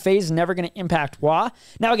honeymoon phase is never going to impact Waugh.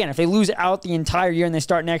 Now, again, if they lose out the entire year and they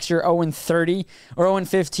start next year 0-30 or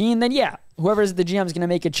 0-15, then yeah, whoever's the GM is going to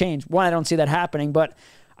make a change. One, I don't see that happening, but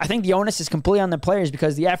I think the onus is completely on the players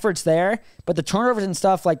because the effort's there, but the turnovers and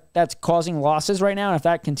stuff that's causing losses right now, and if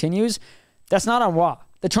that continues, that's not on Waugh.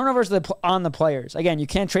 The turnovers are on the players. Again, you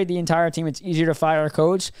can't trade the entire team. It's easier to fire a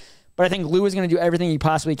coach. But I think Lou is going to do everything he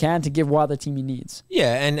possibly can to give Waugh the team he needs.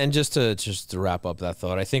 Yeah, and just to wrap up that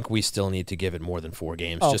thought, I think we still need to give it more than 4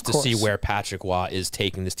 games just to see where Patrick Waugh is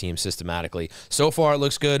taking this team systematically. So far, it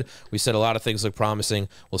looks good. We said a lot of things look promising.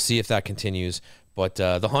 We'll see if that continues. But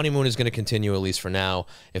the honeymoon is going to continue, at least for now.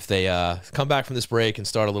 If they come back from this break and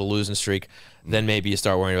start a little losing streak, then maybe you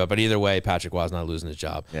start worrying about it. But either way, Patrick Waugh's not losing his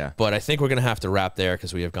job. Yeah. But I think we're going to have to wrap there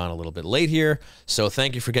because we have gone a little bit late here. So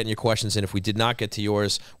thank you for getting your questions in. If we did not get to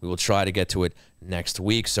yours, we will try to get to it next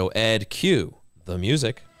week. So Ed, cue the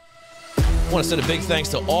music. I want to send a big thanks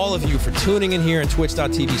to all of you for tuning in here on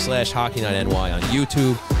twitch.tv/HockeyNightNY, on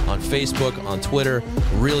YouTube, on Facebook, on Twitter.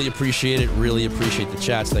 Really appreciate it. Really appreciate the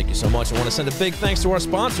chats. Thank you so much. I want to send a big thanks to our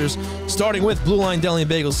sponsors, starting with Blue Line Deli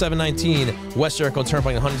and Bagels, 719 West Jericho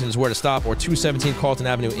Turnpike in Huntington is where to stop, or 217 Carlton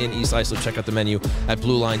Avenue in East Islip. Check out the menu at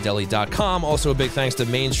BlueLineDeli.com. Also a big thanks to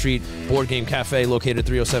Main Street Board Game Cafe, located at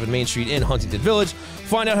 307 Main Street in Huntington Village.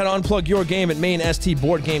 Find out how to unplug your game at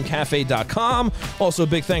MainSTBoardGameCafe.com. Also a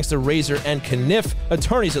big thanks to Razor and Kniff,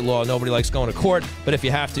 attorneys at law. Nobody likes going to court, but if you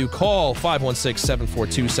have to, call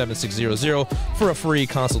 516-742-7600 for a free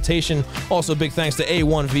consultation. Also, big thanks to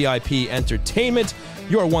A1 VIP Entertainment,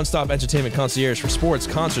 your one-stop entertainment concierge for sports,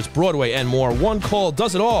 concerts, Broadway, and more. One call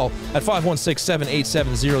does it all at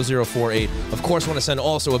 516-787-0048. Of course, I want to send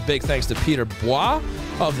also a big thanks to Peter Baugh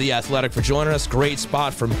of The Athletic for joining us. Great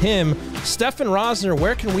spot from him. Stefen Rosner,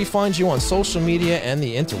 where can we find you on social media and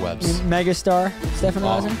the interwebs? Megastar, Stefen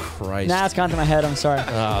Rosner. Oh, Christ. Nah, it's gone to my head. I'm sorry.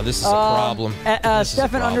 This is a problem.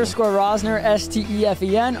 Stefen_Rosner,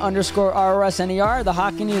 STEFEN_ROSNER, the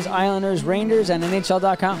Hockey News, Islanders, Rangers, and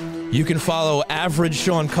NHL.com. You can follow average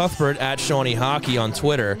Sean Cuthbert at Shawnee Hockey on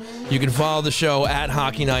Twitter. You can follow the show at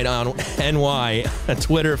Hockey Night on NY on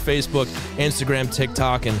Twitter, Facebook, Instagram,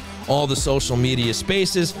 TikTok, and all the social media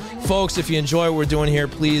spaces. Folks, if you enjoy what we're doing here,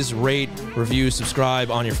 please rate, review, subscribe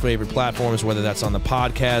on your favorite platforms, whether that's on the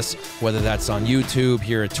podcast, whether that's on YouTube,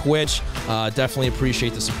 here at Twitch. Definitely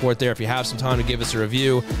appreciate the support there. If you have some time to give us a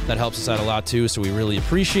review, that helps us out a lot too, so we really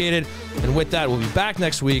appreciate it. And with that, we'll be back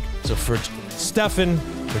next week. So for Stefen,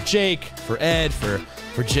 for Jake, for Ed, for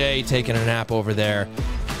Jay taking a nap over there,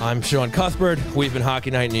 I'm Sean Cuthbert. We've been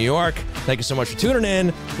Hockey Night in New York. Thank you so much for tuning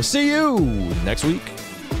in. We'll see you next week.